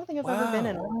Wawas, but I don't think I've ever been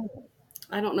in one.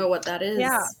 I don't know what that is.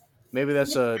 Yeah. Maybe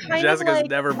that's a Kind of Jessica's like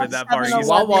never a been that far east.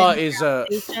 7-Eleven Wawa is a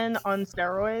station on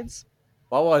steroids.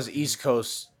 Wawa is East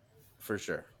Coast for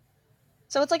sure.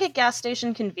 So it's like a gas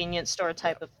station convenience store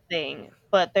type of thing,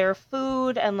 but their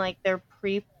food and like their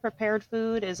pre-prepared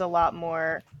food is a lot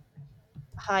more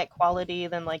high quality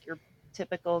than like your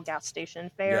typical gas station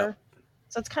fare.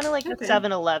 So it's kind of like Okay. a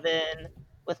 7-Eleven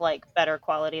with like better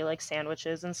quality like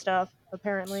sandwiches and stuff,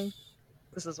 apparently.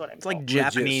 This is what I'm It's like told.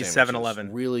 Japanese Legit 7-Eleven.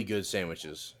 sandwiches. Really good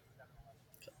sandwiches.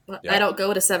 But Yep. I don't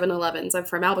go to 7-Elevens. I'm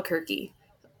from Albuquerque.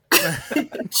 That's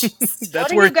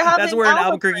What are where you having that's where in in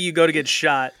Albuquerque you go to get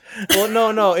shot. Well,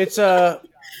 no, it's a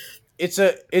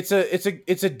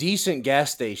decent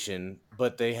gas station,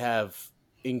 but they have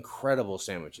incredible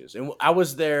sandwiches. And I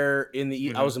was there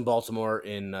I was in Baltimore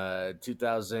in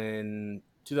 2000.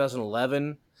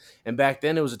 2011, and back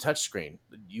then it was a touchscreen.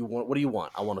 What do you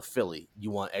want? I want a Philly.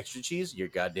 You want extra cheese? You're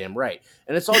goddamn right.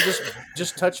 And it's all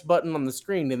just touch button on the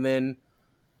screen, and then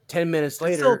 10 minutes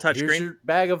It's still a later, here's touchscreen. your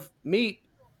bag of meat.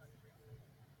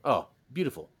 Oh,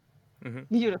 beautiful.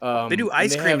 Beautiful. They do And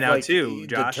ice they cream have, now like, too, the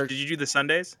Josh. Did you do the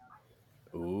sundaes?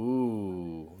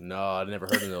 Ooh, no, I never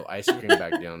heard of no ice cream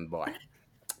back then, boy.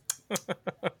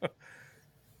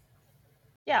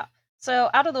 Yeah. So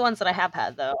out of the ones that I have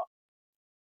had though,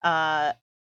 I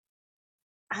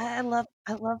love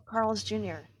Carl's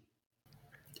Jr.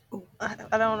 I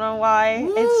don't know why.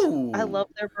 I love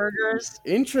their burgers.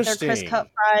 Their crisp cut Interesting.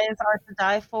 fries are to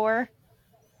die for.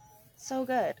 So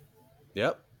good.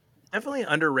 Yep. Definitely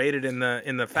underrated in the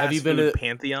Have you fast been food to?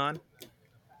 pantheon.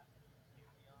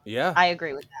 Yeah. I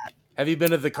agree with that. Have you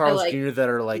been to the I Carl's like. Jr. that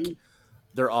are like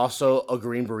they're also a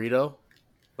green burrito,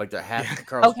 like the half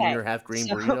Carl's Okay. Jr. half green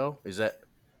So burrito? Is that?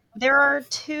 there are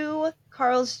 2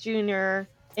 Carl's Jr.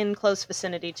 in close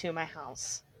vicinity to my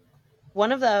house.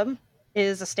 One of them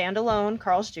is a standalone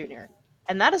Carl's Jr.,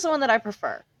 and that is the one that I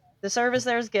prefer. The service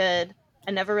there is good.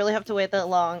 I never really have to wait that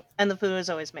long, and the food is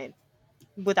always made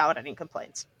without any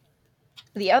complaints.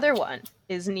 The other one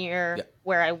is near Yeah.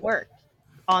 where I work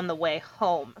on the way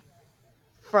home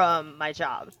from my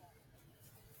job.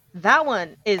 That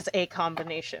one is a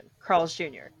combination Carl's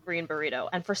Jr., green burrito.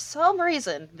 And for some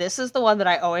reason, this is the one that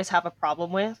I always have a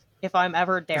problem with if I'm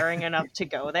ever daring enough to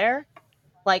go there.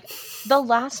 Like, the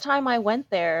last time I went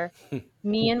there,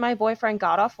 me and my boyfriend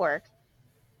got off work.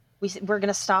 We're going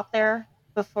to stop there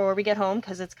before we get home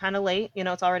because it's kind of late. You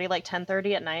know, it's already like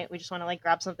 10:30 at night. We just want to like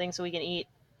grab something so we can eat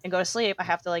and go to sleep. I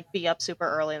have to like be up super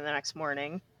early in the next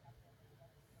morning.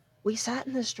 We sat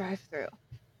in this drive-thru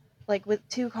like with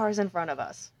 2 cars in front of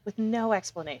us with no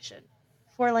explanation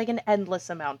for like an endless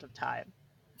amount of time.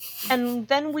 And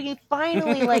then we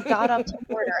finally like got up to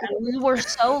order, and we were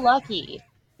so lucky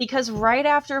because right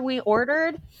after we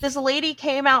ordered, this lady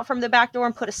came out from the back door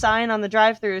and put a sign on the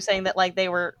drive-thru saying that like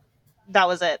that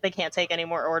was it. They can't take any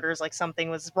more orders. Like something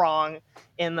was wrong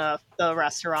in the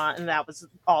restaurant, and that was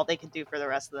all they could do for the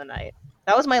rest of the night.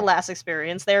 That was my last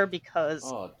experience there because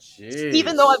Oh,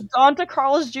 even though jeez. I've gone to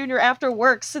Carl's Jr. after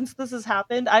work since this has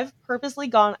happened, I've purposely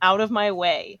gone out of my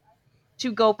way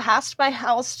to go past my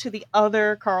house to the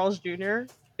other Carl's Jr.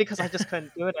 because I just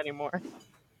couldn't do it anymore.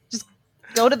 Just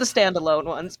go to the standalone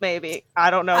ones, maybe. I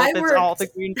don't know if I it's all worked. the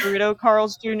green burrito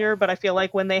Carl's Jr., but I feel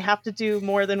like when they have to do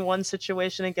more than one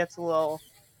situation, it gets a little,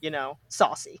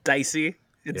 saucy. Dicey.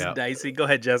 It's Yeah. dicey. Go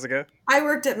ahead, Jessica. I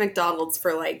worked at McDonald's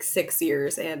for like 6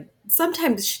 years, and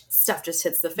sometimes stuff just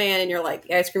hits the fan, and you're like,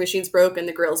 the ice cream machine's broken,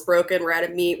 the grill's broken, we're out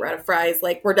of meat, we're out of fries,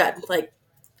 like we're done, like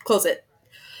close it.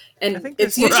 And I think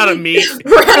it's this- We're out of meat.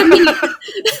 we're out of meat.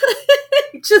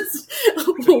 Just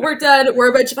we're done. We're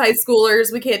a bunch of high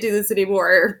schoolers. We can't do this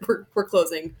anymore. We're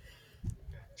closing.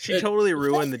 She totally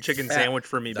ruined the chicken Fat. sandwich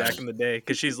for me back in the day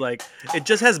because she's like, it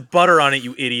just has butter on it,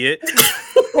 you idiot.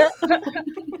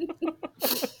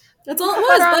 That's all it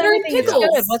was. Butter on Butter and everything is pickles.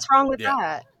 good. What's wrong with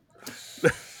Yeah.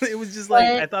 that? It was just like,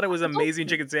 But- I thought it was amazing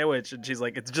chicken sandwich. And she's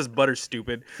like, it's just butter,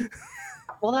 stupid.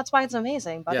 Well, that's why it's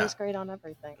amazing. Butter's Yeah. great on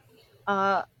everything.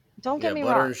 Don't get Yeah, me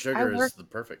butter wrong. and sugar is the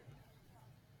perfect.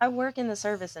 I work in the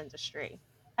service industry.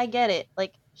 I get it.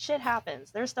 Like, shit happens.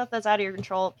 There's stuff that's out of your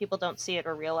control. People don't see it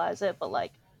or realize it. But,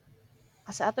 like,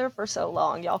 I sat there for so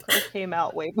long. Y'all could have came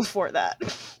out way before that.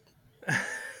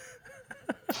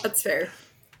 That's fair.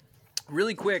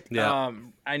 Really quick, Yeah.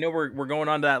 I know we're going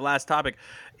on to that last topic.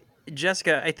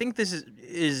 Jessica, I think this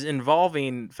is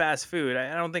involving fast food.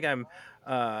 I don't think I'm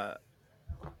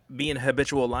being a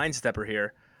habitual line stepper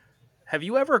here. Have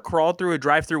you ever crawled through a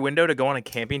drive-through window to go on a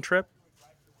camping trip?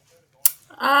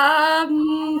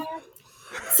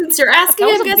 Since you're asking,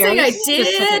 That was I'm a guessing very I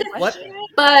specific did, question.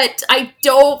 but I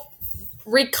don't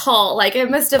recall. Like I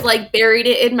must have like buried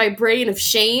it in my brain of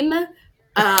shame.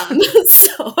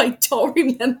 So I don't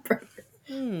remember.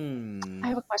 I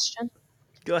have a question.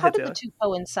 Go How ahead, did the Taylor. two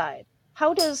coincide?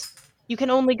 How does you can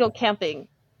only go camping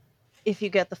if you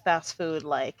get the fast food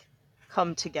like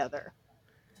come together?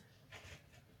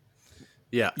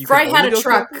 Yeah. You Fry can had only a go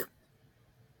truck. camping?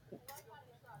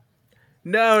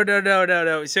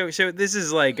 No. So this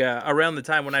is like around the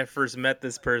time when I first met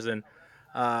this person.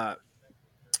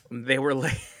 They were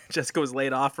Jessica was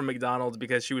laid off from McDonald's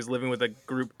because she was living with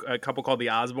a couple called the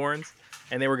Osborns,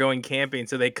 and they were going camping.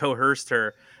 So they coerced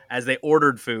her as they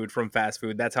ordered food from fast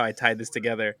food. That's how I tied this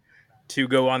together, to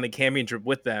go on the camping trip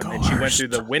with them. And she went through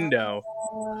the window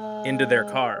into their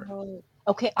car.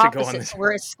 Okay, to go on opposite. this- So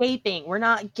we're escaping. We're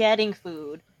not getting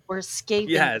food. We're escaping.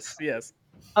 Yes.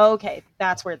 Okay,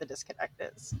 that's where the disconnect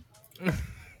is.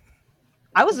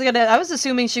 I was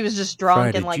assuming she was just drunk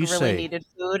and did like you really say? needed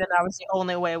food, and that was the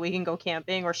only way we can go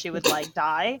camping, or she would like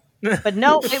die. But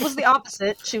no, it was the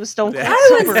opposite. She was stone cold Yeah.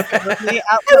 sober for me.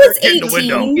 I was Get in the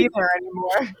window. 18. Be there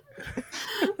anymore.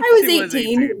 I was She was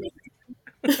 18.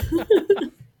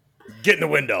 Get in the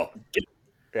window.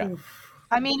 Yeah.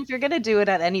 I mean, if you're gonna do it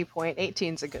at any point,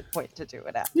 18's a good point to do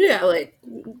it at. Yeah, like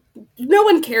no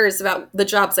one cares about the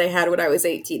jobs I had when I was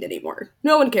 18 anymore.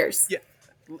 No one cares. Yeah.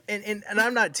 And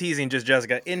I'm not teasing just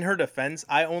Jessica. In her defense,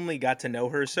 I only got to know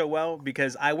her so well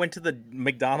because I went to the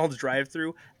McDonald's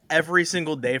drive-thru every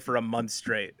single day for a month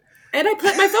straight. And I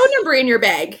put my phone number in your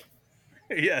bag.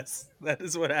 Yes, that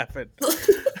is what happened.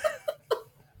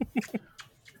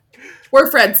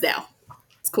 We're friends now.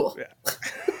 It's cool. Yeah.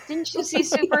 Didn't you see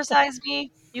Super Size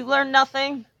Me? You learned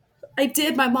nothing. I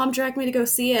did. My mom dragged me to go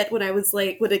see it when I was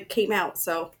like when it came out.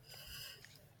 So.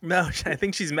 No, I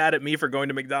think she's mad at me for going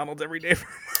to McDonald's every day.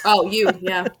 Oh, you,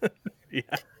 yeah. Yeah.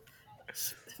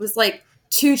 It was like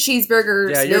 2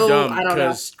 cheeseburgers. Yeah, you're no, dumb I don't know.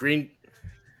 because green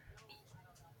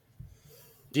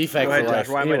defect Go ahead, for life.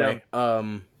 Josh. Why am I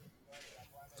Anyway,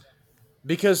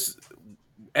 because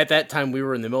at that time we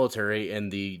were in the military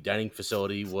and the dining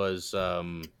facility was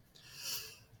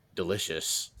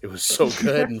delicious. It was so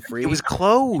good and free. It was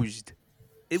closed.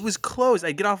 It was closed.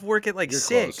 I get off work at like You're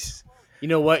 6. closed. You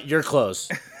know what? You're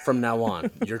closed from now on.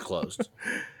 You're closed.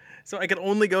 So I could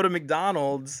only go to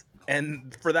McDonald's,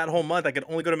 and for that whole month, I could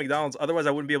only go to McDonald's. Otherwise, I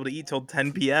wouldn't be able to eat till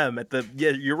 10 p.m. at the. Yeah,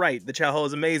 you're right. The chow hall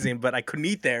is amazing, but I couldn't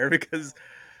eat there because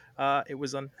it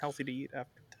was unhealthy to eat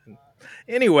after 10.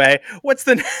 Anyway, what's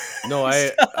the? No,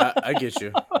 I get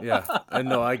you. Yeah, I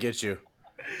know. I get you.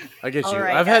 I get you.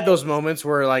 Right, I've had those moments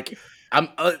where like I'm.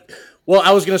 Well,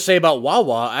 I was gonna say about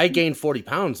Wawa. I gained 40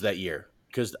 pounds that year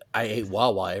because I ate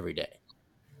Wawa every day.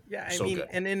 Yeah, I So mean, good.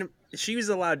 and then she was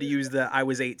allowed to use the I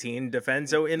was 18 defense.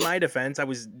 So in my defense, I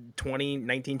was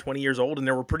 19, 20 years old, and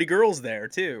there were pretty girls there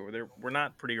too. There were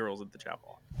not pretty girls at the chow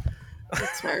hall.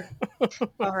 That's fair.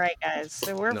 All right, guys.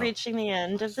 So we're No, reaching the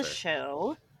end of the fair.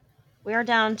 show. We are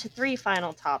down to 3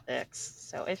 final topics.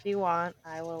 So if you want,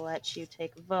 I will let you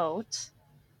take a vote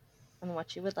on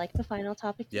what you would like the final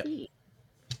topic to Yep. be.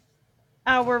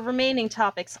 Our remaining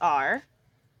topics are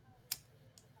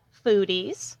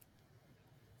foodies.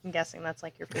 I'm guessing that's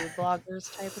like your food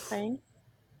bloggers type of thing.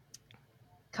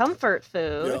 Comfort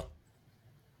food.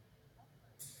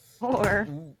 Or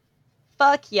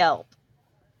fuck Yelp.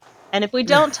 And if we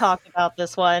don't talk about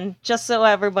this one, just so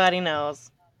everybody knows,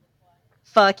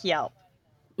 fuck Yelp.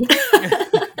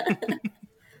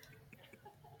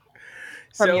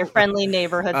 From your friendly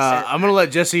neighborhood service. I'm gonna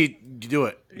let Jesse do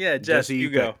it. Yeah, Jess, Jesse, you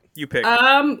go. You pick.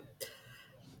 I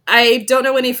don't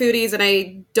know any foodies and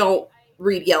I don't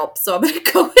read Yelp, so I'm gonna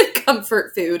go with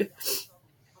comfort food.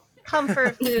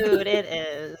 Comfort food, it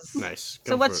is. Nice.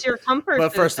 So what's your comfort But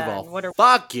food first then? of all, What are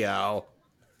fuck y'all.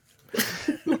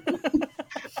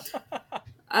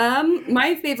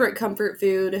 My favorite comfort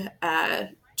food,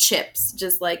 chips.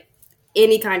 Just like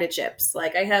any kind of chips.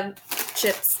 Like I have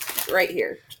chips right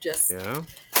here. Just Yeah.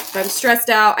 if I'm stressed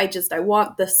out, I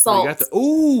want the salt. You got the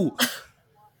ooh.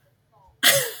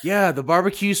 Yeah, the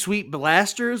barbecue sweet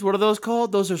blasters. What are those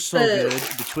called? Those are so good.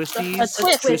 The twisties,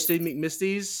 twist. twisted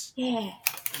McMisties. Yeah.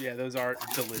 Yeah, those are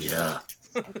delicious. Yeah.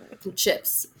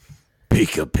 Chips.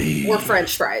 Pika-pee. Or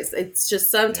French fries. It's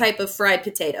just some type of fried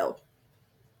potato.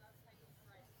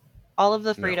 all of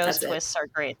the No, Fritos that's it. twists are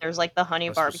great. There's like the honey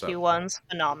That's what's barbecue up. ones,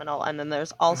 phenomenal. And then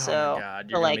there's also God, the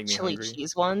you're gonna like make me chili hungry.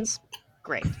 cheese ones.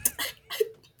 Great.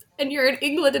 And you're in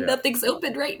England and Yeah. nothing's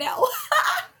open right now.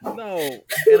 No,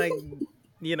 and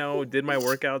I, did my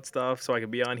workout stuff so I could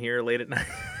be on here late at night.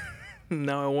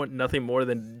 Now I want nothing more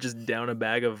than just down a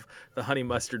bag of the honey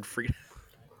mustard Fritos.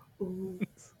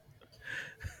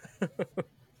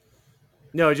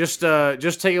 No, just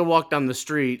take a walk down the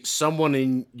street. Someone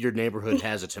in your neighborhood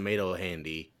has a tomato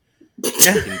handy. You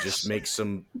can just make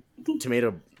some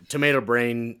tomato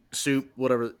brain soup,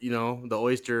 whatever, the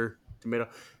oyster tomato.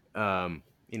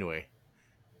 Anyway.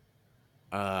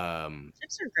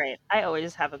 Chips are great. I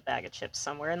always have a bag of chips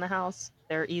somewhere in the house.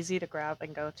 They're easy to grab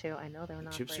and go to. I know they're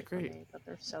not Chips are great great. for me, but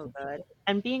they're so good.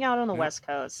 And being out on the Yeah. West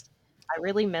Coast, I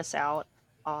really miss out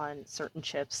on certain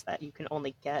chips that you can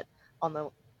only get on the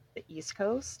East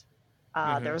Coast.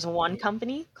 There's one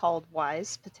company called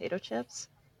Wise Potato Chips.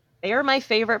 They are my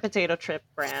favorite potato chip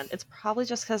brand. It's probably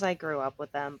just because I grew up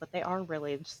with them, but they are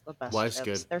really just the best Wise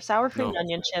chips. good. They're sour cream and No.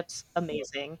 onion chips,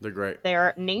 amazing. They're great.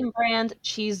 They're name brand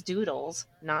cheese doodles,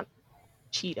 not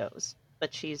Cheetos, but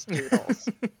cheese doodles.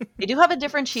 They do have a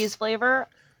different cheese flavor.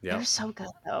 Yeah. They're so good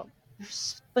though. They're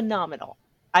phenomenal.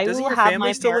 I Doesn't will your have family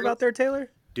my still live parents- out there, Taylor?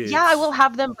 Dude. Yeah, I will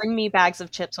have them bring me bags of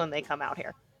chips when they come out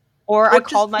here. Or I But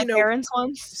just, called my parents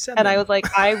once send and I them. was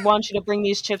like, I want you to bring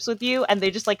these chips with you. And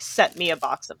they just like sent me a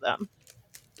box of them.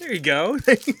 There you go.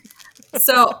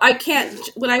 So I can't.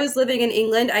 When I was living in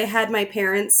England, I had my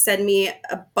parents send me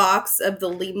a box of the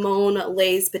Limon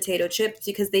Lay's potato chips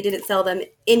because they didn't sell them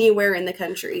anywhere in the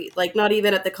country, like not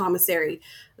even at the commissary.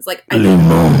 It's like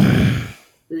Limon.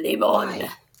 Why?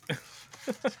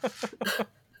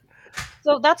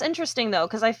 So that's interesting though,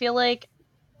 because I feel like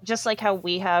just like how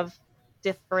we have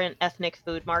different ethnic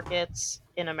food markets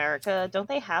in America, don't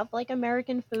they have like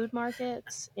American food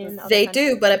markets in other They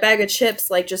countries? do, but a bag of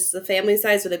chips, like just the family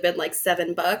size, would have been like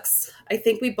 $7. I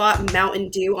think we bought Mountain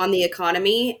Dew on the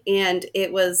economy, and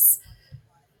it was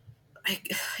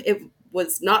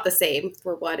not the same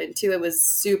for one, and two, it was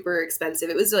super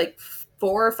expensive. It was like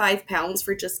 4 or 5 pounds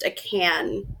for just a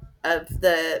can of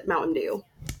the Mountain Dew.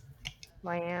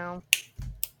 Wow.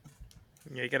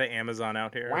 Yeah, you got an Amazon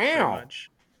out here. Wow. Pretty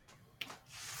much.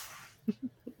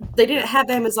 They didn't have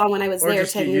Amazon when I was Or there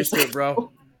just 10 get years used to ago. it,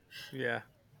 bro. Yeah.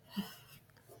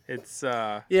 It's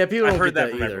Yeah, people I've don't heard get that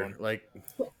from either. everyone. Like,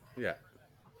 yeah.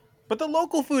 But the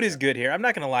local food is good here. I'm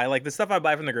not gonna lie. Like the stuff I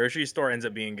buy from the grocery store ends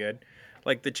up being good.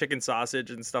 Like the chicken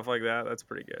sausage and stuff like that. That's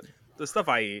pretty good. The stuff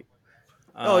I eat.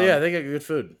 Oh yeah, they got good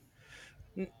food.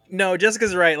 No,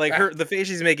 Jessica's right. Like the face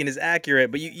she's making is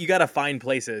accurate, but you got to find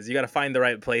places. You got to find the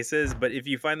right places. But if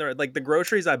you find the right, like the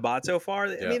groceries I bought so far,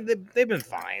 I mean, they've been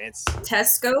fine. It's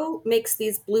Tesco makes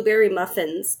these blueberry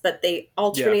muffins, but they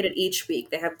alternate it each week.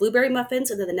 They have blueberry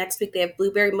muffins, and then the next week they have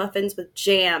blueberry muffins with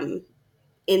jam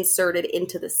inserted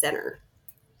into the center.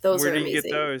 Those Where are do you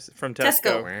amazing. get those? From Tesco.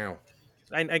 Tesco. Wow.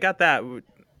 I got that.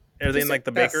 Are they in like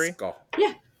the bakery? Tesco.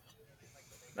 Yeah.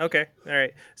 Okay, all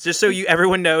right. Just so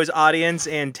everyone knows, audience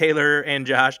and Taylor and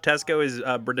Josh, Tesco is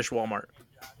British Walmart.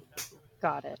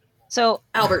 Got it. So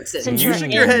Albertson. since You you're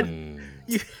shook your head.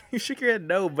 You shook your head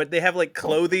no, but they have like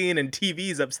clothing and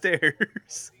TVs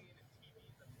upstairs.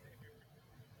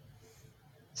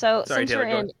 So Sorry, since Taylor,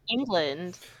 you're go in ahead.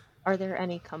 England, are there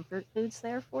any comfort foods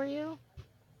there for you?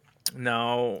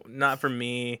 No, not for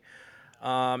me.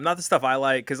 Not the stuff I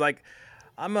like, cause like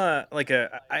I'm I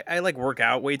like work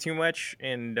out way too much,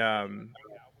 and I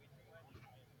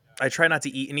try not to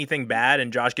eat anything bad,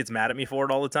 and Josh gets mad at me for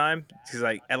it all the time because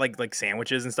I like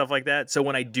sandwiches and stuff like that. So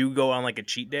when I do go on like a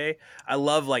cheat day, I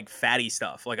love like fatty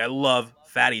stuff. Like I love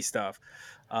fatty stuff,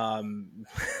 um,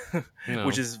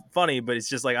 which is funny, but it's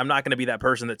just like I'm not going to be that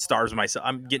person that starves myself.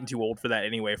 I'm getting too old for that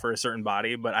anyway for a certain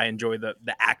body, but I enjoy the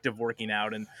act of working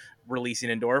out and releasing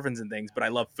endorphins and things. But I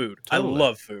love food. Totally. I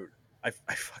love food. I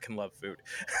fucking love food.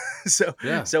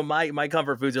 So my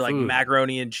comfort foods are like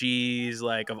macaroni and cheese,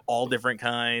 like of all different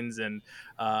kinds, and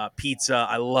pizza.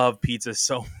 I love pizza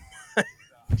so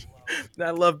much. I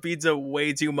love pizza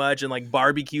way too much, and like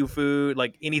barbecue food,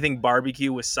 like anything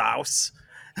barbecue with sauce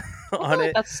on like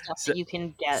it. that's stuff that you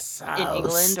can get in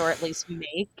England, or at least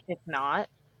make, if not.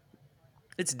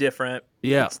 It's different.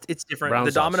 Yeah, it's different. Brown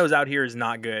The sauce. Domino's out here is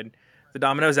not good. The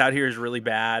Domino's out here is really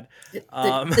bad.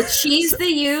 The cheese they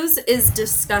use is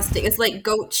disgusting. It's like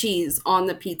goat cheese on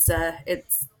the pizza.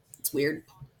 It's weird.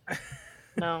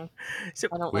 No, so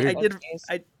I don't Weird.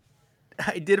 like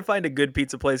I did find a good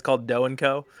pizza place called Dough and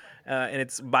Co. And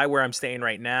it's by where I'm staying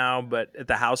right now, but at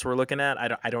the house we're looking at,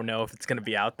 I don't know if it's going to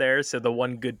be out there. So the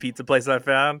one good pizza place I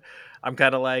found, I'm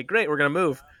kind of like, great, we're going to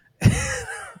move. I'm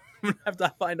going to have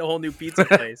to find a whole new pizza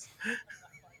place.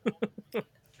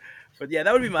 But yeah,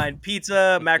 that would be mine.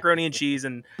 Pizza, macaroni and cheese,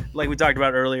 and like we talked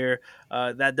about earlier,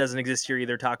 that doesn't exist here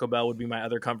either. Taco Bell would be my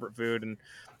other comfort food. And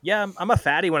yeah, I'm a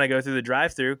fatty when I go through the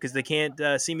drive-through because they can't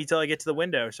see me till I get to the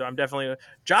window. So I'm definitely.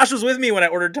 Josh was with me when I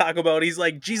ordered Taco Bell, and he's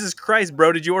like, "Jesus Christ,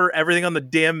 bro, did you order everything on the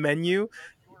damn menu?"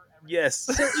 Yes.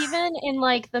 So even in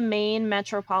like the main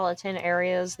metropolitan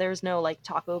areas, there's no like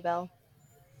Taco Bell.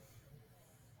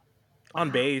 On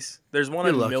base, there's one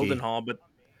You're in lucky. Mildenhall, but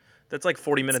that's like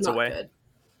 40 minutes away. Good.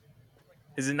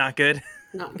 Is it not good?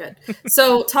 Not good.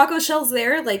 So taco shells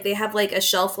there, like they have like a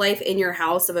shelf life in your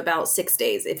house of about 6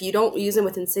 days. If you don't use them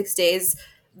within 6 days,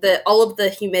 all of the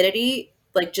humidity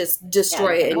like just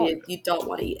destroy it, and you don't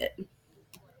want to eat it.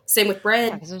 Same with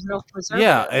bread. Because there's no preservatives.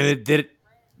 Yeah, and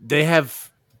they have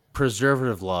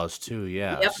preservative laws too.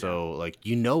 Yeah, Yep. so like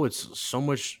it's so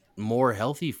much more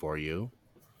healthy for you.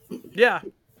 Yeah.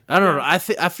 I don't know. I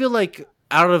feel like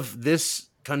out of this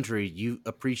country, you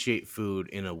appreciate food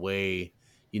in a way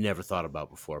you never thought about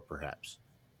before, perhaps.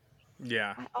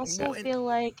 Yeah. I also feel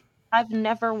like I've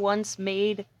never once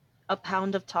made a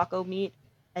pound of taco meat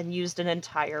and used an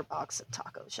entire box of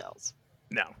taco shells.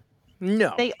 No.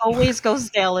 They always go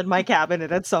stale in my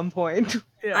cabinet at some point.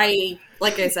 Yeah.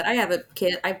 Like I said, I have a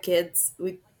kid. I have kids.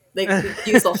 Like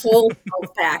we use a whole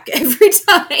 12 pack every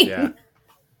time. Yeah.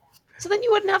 So then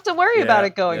you wouldn't have to worry about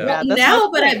it going Yeah. Well, bad. That's now, my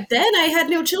but point. then I had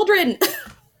no children.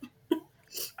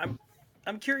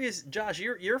 I'm curious, Josh.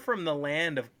 You're from the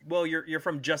land of you're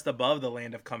from just above the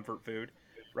land of comfort food,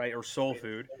 right? Or soul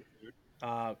food,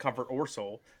 comfort or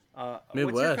soul. What's your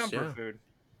Midwest, comfort yeah. food?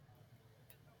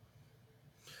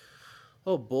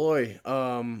 Oh boy.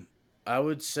 I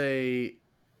would say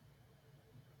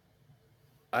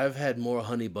I've had more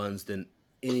honey buns than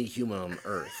any human on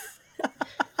earth.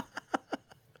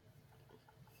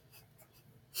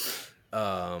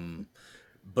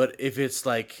 But if it's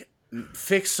like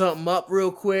fix something up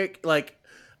real quick, like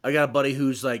I got a buddy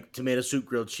who's like tomato soup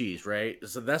grilled cheese, right?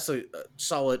 So that's a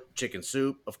solid chicken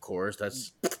soup, of course.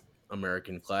 That's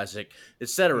American classic,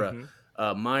 etc.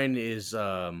 Mm-hmm. Mine is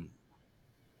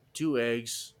 2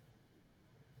 eggs,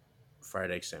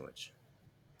 fried egg sandwich.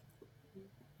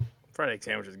 Fried egg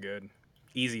sandwich is good,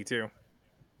 easy too.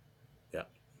 Yeah,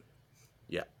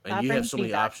 yeah, and That you have brings so me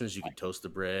many back. options. You can toast the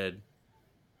bread.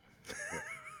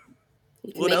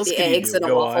 You can What make else the can you eggs do? in a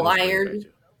Go waffle on. Let's bring it back iron. to.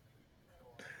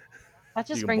 That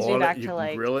You just can brings me boil it. back You to can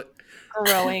like grill it.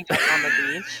 growing up on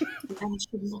the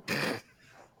beach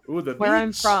Ooh, the where I'm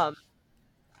beach. from.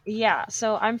 Yeah,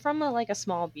 so I'm from a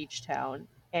small beach town,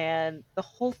 and the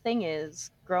whole thing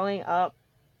is growing up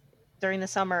during the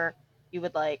summer, you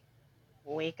would like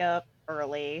wake up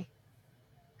early,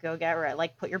 go get ready,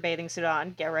 like put your bathing suit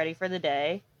on, get ready for the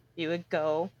day. You would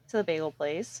go to the bagel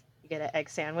place, you get an egg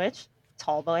sandwich,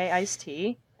 tall boy iced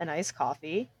tea, an iced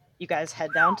coffee. You guys head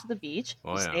down to the beach.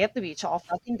 Oh You yeah, stay at the beach all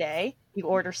fucking day. You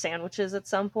order sandwiches at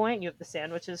some point. You have the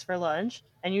sandwiches for lunch,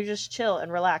 and you just chill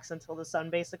and relax until the sun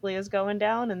basically is going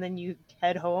down. And then you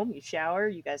head home, you shower,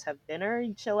 you guys have dinner,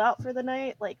 you chill out for the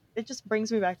night. Like, it just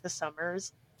brings me back to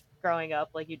summers growing up,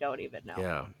 like you don't even know.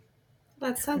 yeah.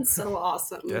 That sounds so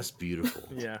awesome. That's beautiful.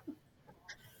 Yeah,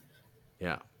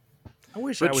 Yeah, I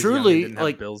wish I but was young and truly, didn't have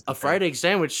like bills to a pay. fried egg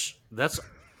sandwich.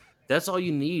 That's all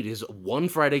you need is one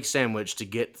fried egg sandwich to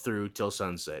get through till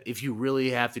sunset. If you really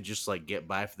have to just like get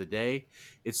by for the day,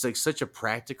 it's like such a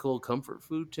practical comfort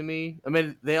food to me. I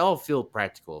mean, they all feel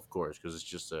practical, of course, because it's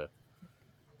just a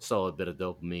solid bit of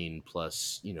dopamine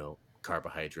plus,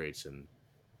 carbohydrates and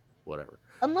whatever.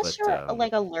 Unless But you're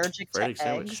like allergic fried to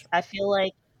egg eggs, sandwich, I feel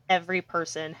like every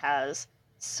person has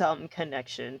some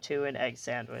connection to an egg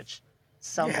sandwich Yeah,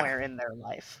 somewhere in their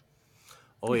life.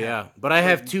 oh yeah. yeah. But I Like,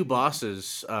 have two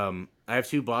bosses. I have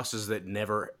two bosses that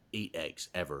never eat eggs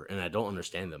ever, and I don't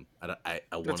understand them. I that's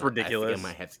wanna. I think I ridiculous.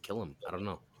 might have to kill them. I don't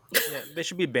know. Yeah, they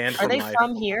should be banned Are from they life.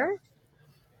 from here?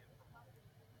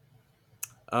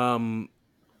 Um,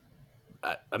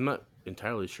 I'm not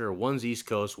entirely sure. One's East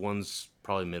Coast, one's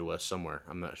probably Midwest somewhere.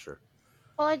 I'm not sure,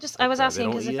 Well, I but was they asking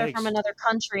don't because if eat they're from eggs. another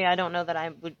country, I don't know that I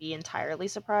would be entirely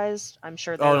surprised. I'm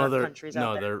sure Oh there no, are countries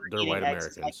out there where they're white eating eggs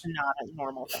is like Americans. not a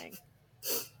normal thing.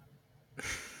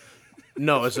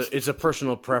 No, it's a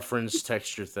personal preference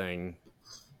texture thing.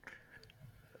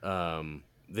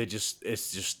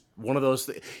 It's just one of those.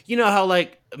 You know how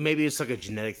like maybe it's like a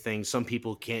genetic thing. Some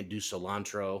people can't do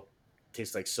cilantro.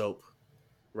 Tastes like soap,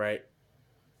 right?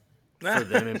 For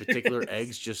them in particular,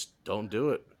 eggs just don't do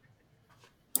it.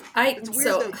 It's weird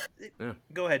So though. Yeah.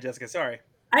 Go ahead, Jessica. Sorry.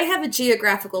 I have a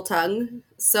geographical tongue,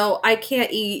 so I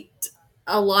can't eat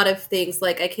a lot of things.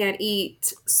 Like I can't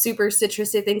eat super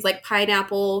citrusy things like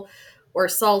pineapple or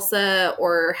salsa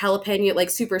or jalapeno, like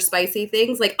super spicy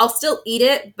things. Like I'll still eat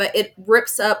it, but it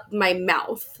rips up my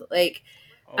mouth. Like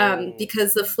Oh,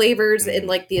 because the flavors and Mm.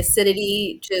 like the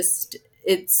acidity just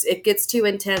it gets too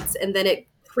intense, and then it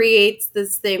creates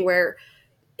this thing where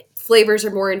flavors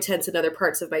are more intense in other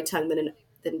parts of my tongue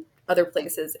than other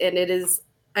places. And it is.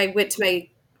 I went to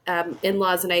my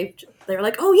in-laws and they were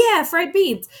like, "Oh yeah, fried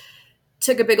beans."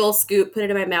 Took a big old scoop, put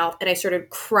it in my mouth, and I started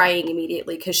crying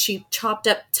immediately because she chopped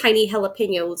up tiny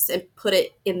jalapenos and put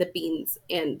it in the beans.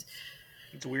 And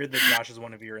it's weird that Josh is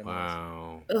one of your in-laws.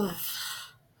 Wow. ugh,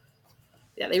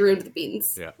 yeah, they ruined the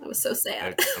beans. Yeah. I was so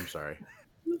sad. I'm sorry.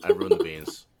 I ruined the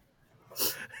beans.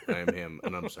 I am him,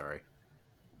 and I'm sorry.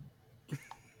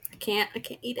 I can't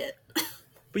eat it.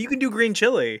 But you can do green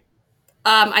chili.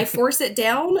 I force it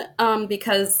down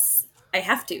because I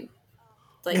have to.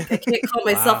 Like I can't call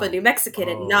myself a Wow. New Mexican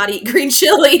and not Oh, eat green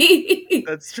chili.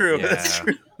 That's true. That's yeah.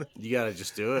 true. You gotta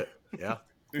just do it. Yeah,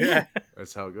 Yeah. Yeah.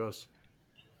 that's how it goes.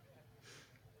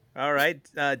 All right,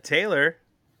 Taylor.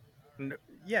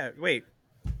 Yeah. Wait.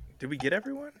 Did we get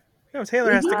everyone? No,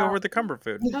 Taylor has to go Uh, with the comfort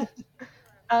food. Oh,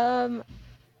 um,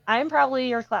 I'm probably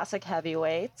your classic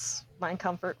heavyweights. My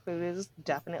comfort food is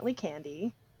definitely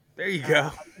candy. There you I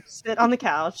go. sit on the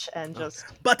couch and Oh, just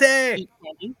Bate. eat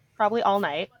candy, probably all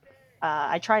night.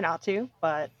 I try not to,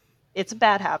 but it's a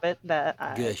bad habit that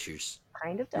I Gushers.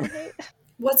 kind of don't hate.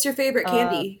 What's your favorite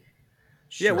candy?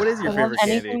 Yeah, what is I your love favorite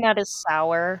anything candy? that is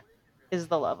sour is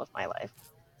the love of my life.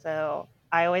 So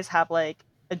I always have like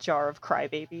a jar of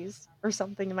crybabies or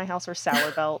something in my house, or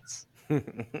sour belts.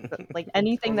 Like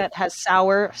anything that has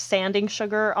sour sanding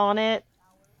sugar on it,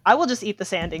 I will just eat the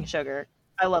sanding sugar.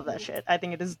 I love that shit. I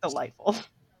think it is delightful.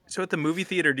 So at the movie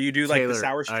theater, do you do like the Taylor,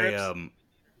 sour I strips?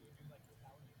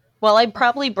 Well, I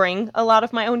probably bring a lot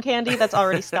of my own candy that's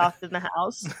already stocked in the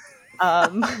house.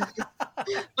 Um,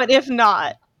 but if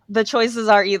not, the choices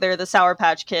are either the Sour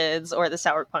Patch Kids or the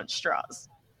Sour Punch straws.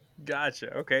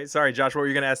 Gotcha. Okay. Sorry, Josh. What were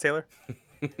you gonna ask Taylor?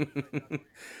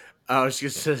 I was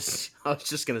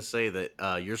just gonna say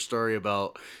that your story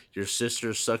about your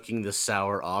sister sucking the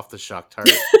sour off the Shock Tart.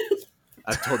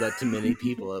 I've told that to many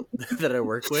people that I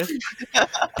work with,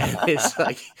 and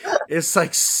it's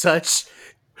like such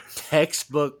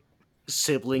textbook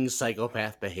sibling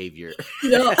psychopath behavior.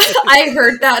 No, I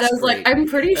heard that and I It's was like, great. I'm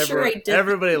pretty sure I did.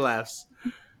 Everybody laughs.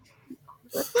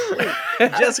 Wait,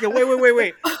 Jessica.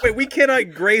 Wait. We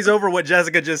cannot graze over what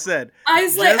Jessica just said. I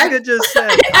was like, Jessica just said,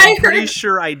 I "I'm pretty heard-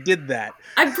 sure I did that."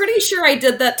 I'm pretty sure I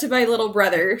did that to my little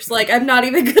brother. So, like, I'm not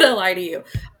even gonna lie to you.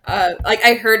 Like,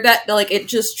 I heard that, like, it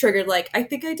just triggered, like, I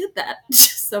think I did that.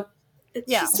 So, it's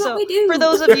Yeah. just what So we do. for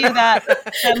those of you that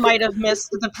might have missed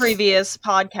the previous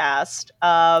podcast,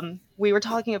 we were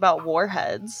talking about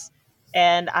warheads.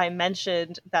 And I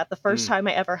mentioned that the first time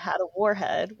I ever had a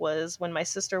warhead was when my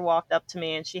sister walked up to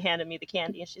me and she handed me the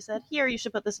candy and she said, "Here, you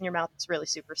should put this in your mouth. It's really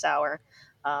super sour."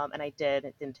 And I did.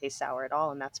 It didn't taste sour at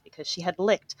all. And that's because she had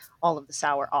licked all of the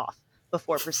sour off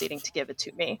before proceeding to give it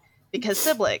to me. Because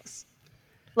siblings.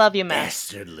 Love you, man.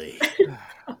 Dastardly.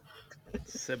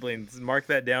 Siblings, mark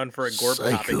that down for a GORP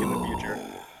topic in the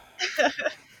future.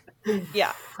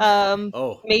 Yeah.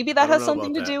 Oh, Maybe I that don't has know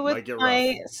something about to that. do with Might get rough.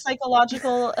 my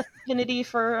psychological affinity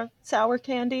for sour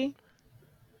candy.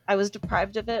 I was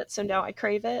deprived of it, so now I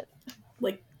crave it.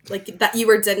 like that you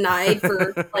were denied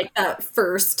for, like, that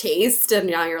first taste, and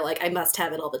now you're like, I must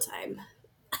have it all the time.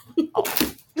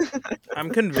 I'm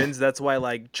convinced that's why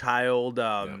like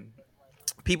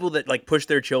people that like push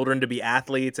their children to be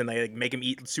athletes and they like make them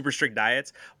eat super strict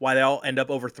diets, why they all end up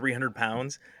over 300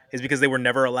 pounds is because they were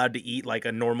never allowed to eat like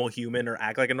a normal human or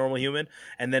act like a normal human.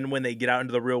 And then when they get out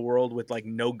into the real world with like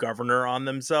no governor on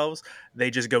themselves,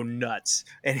 they just go nuts.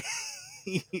 And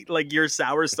like your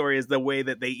sour story is the way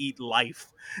that they eat life.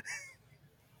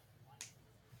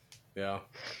 Yeah.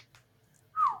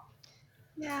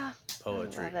 Yeah.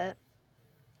 Poetry. I love it.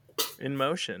 In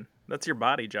motion. That's your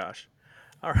body, Josh.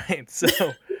 All right. So,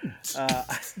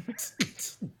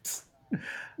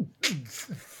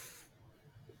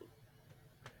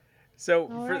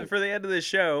 All right. for the end of the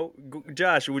show,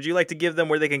 Josh, would you like to give them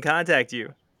where they can contact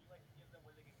you?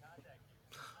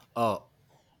 Oh,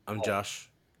 I'm Josh.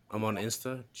 I'm on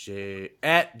Insta,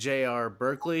 at JR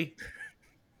Berkeley.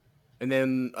 And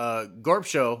then Gorp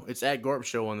Show, it's at Gorp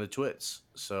Show on the twits.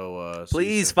 So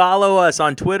Please follow us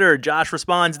on Twitter. Josh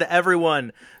responds to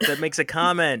everyone that makes a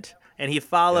comment, and he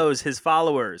follows his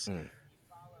followers.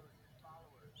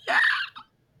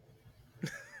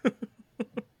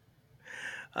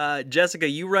 Jessica,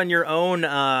 you run your own,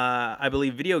 I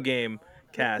believe, video game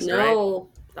cast, right? No,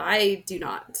 I do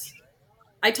not.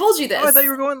 I told you this. Oh, I thought you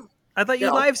were going. I thought you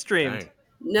No. live streamed. Dang.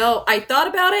 No, I thought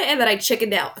about it and then I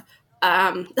chickened out.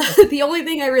 The only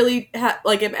thing I really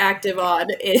am active on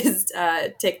is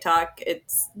TikTok.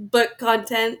 It's book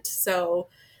content, so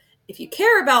if you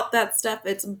care about that stuff,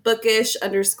 it's bookish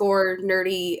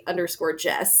 _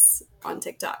 Jess on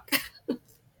TikTok.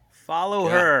 Follow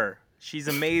Yeah. her. She's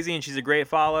amazing. She's a great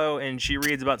follow, and she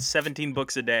reads about 17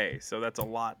 books a day. So that's a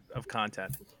lot of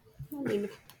content. I mean,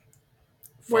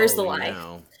 where's the Follow me lie?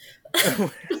 now.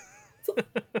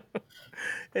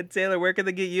 And Taylor, where can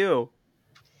they get you?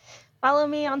 Follow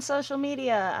me on social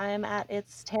media. I'm at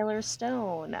It's Taylor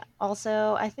Stone.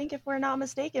 Also, I think if we're not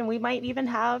mistaken, we might even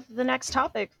have the next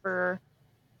topic for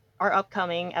our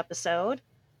upcoming episode.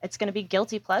 It's going to be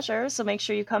guilty pleasure, so make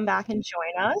sure you come back and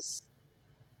join us.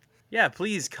 Yeah,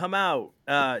 please come out.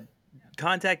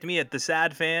 Contact me at The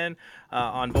Sad Fan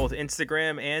on both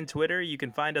Instagram and Twitter. You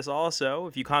can find us also.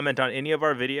 If you comment on any of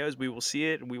our videos, we will see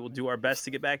it. We will do our best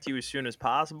to get back to you as soon as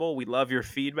possible. We love your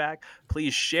feedback.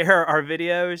 Please share our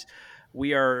videos.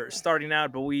 We are starting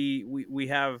out, but we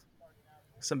have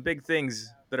some big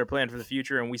things that are planned for the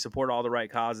future, and we support all the right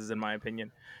causes, in my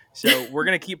opinion. So we're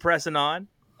going to keep pressing on.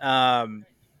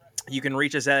 You can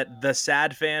reach us at the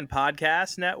Sad Fan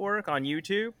Podcast Network on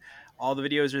YouTube. All the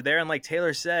videos are there. And like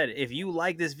Taylor said, if you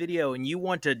like this video and you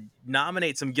want to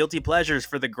nominate some guilty pleasures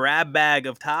for the grab bag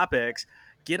of topics,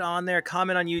 get on there,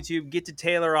 comment on YouTube, get to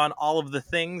Taylor on all of the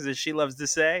things, as she loves to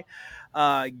say.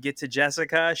 Get to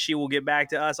Jessica. She will get back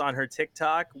to us on her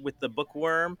TikTok with the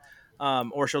bookworm,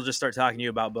 or she'll just start talking to you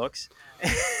about books.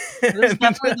 There's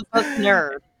definitely the book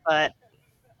nerd, but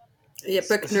yeah,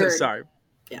 book nerd. Sorry,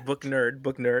 Yeah. book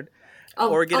nerd.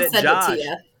 I'll Get send Josh. it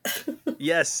to you.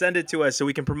 Yes, send it to us so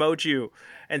we can promote you,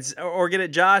 or get it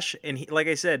Josh. And he, like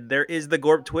I said, there is the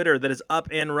GORP Twitter that is up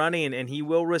and running, and he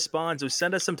will respond. So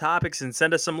send us some topics and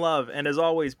send us some love. And as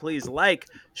always, please like,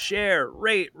 share,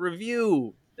 rate,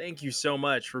 review. Thank you so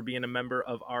much for being a member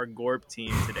of our GORP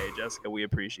team today, Jessica. We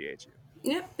appreciate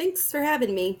you. Yep, thanks for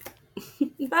having me.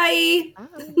 Bye.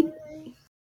 bye.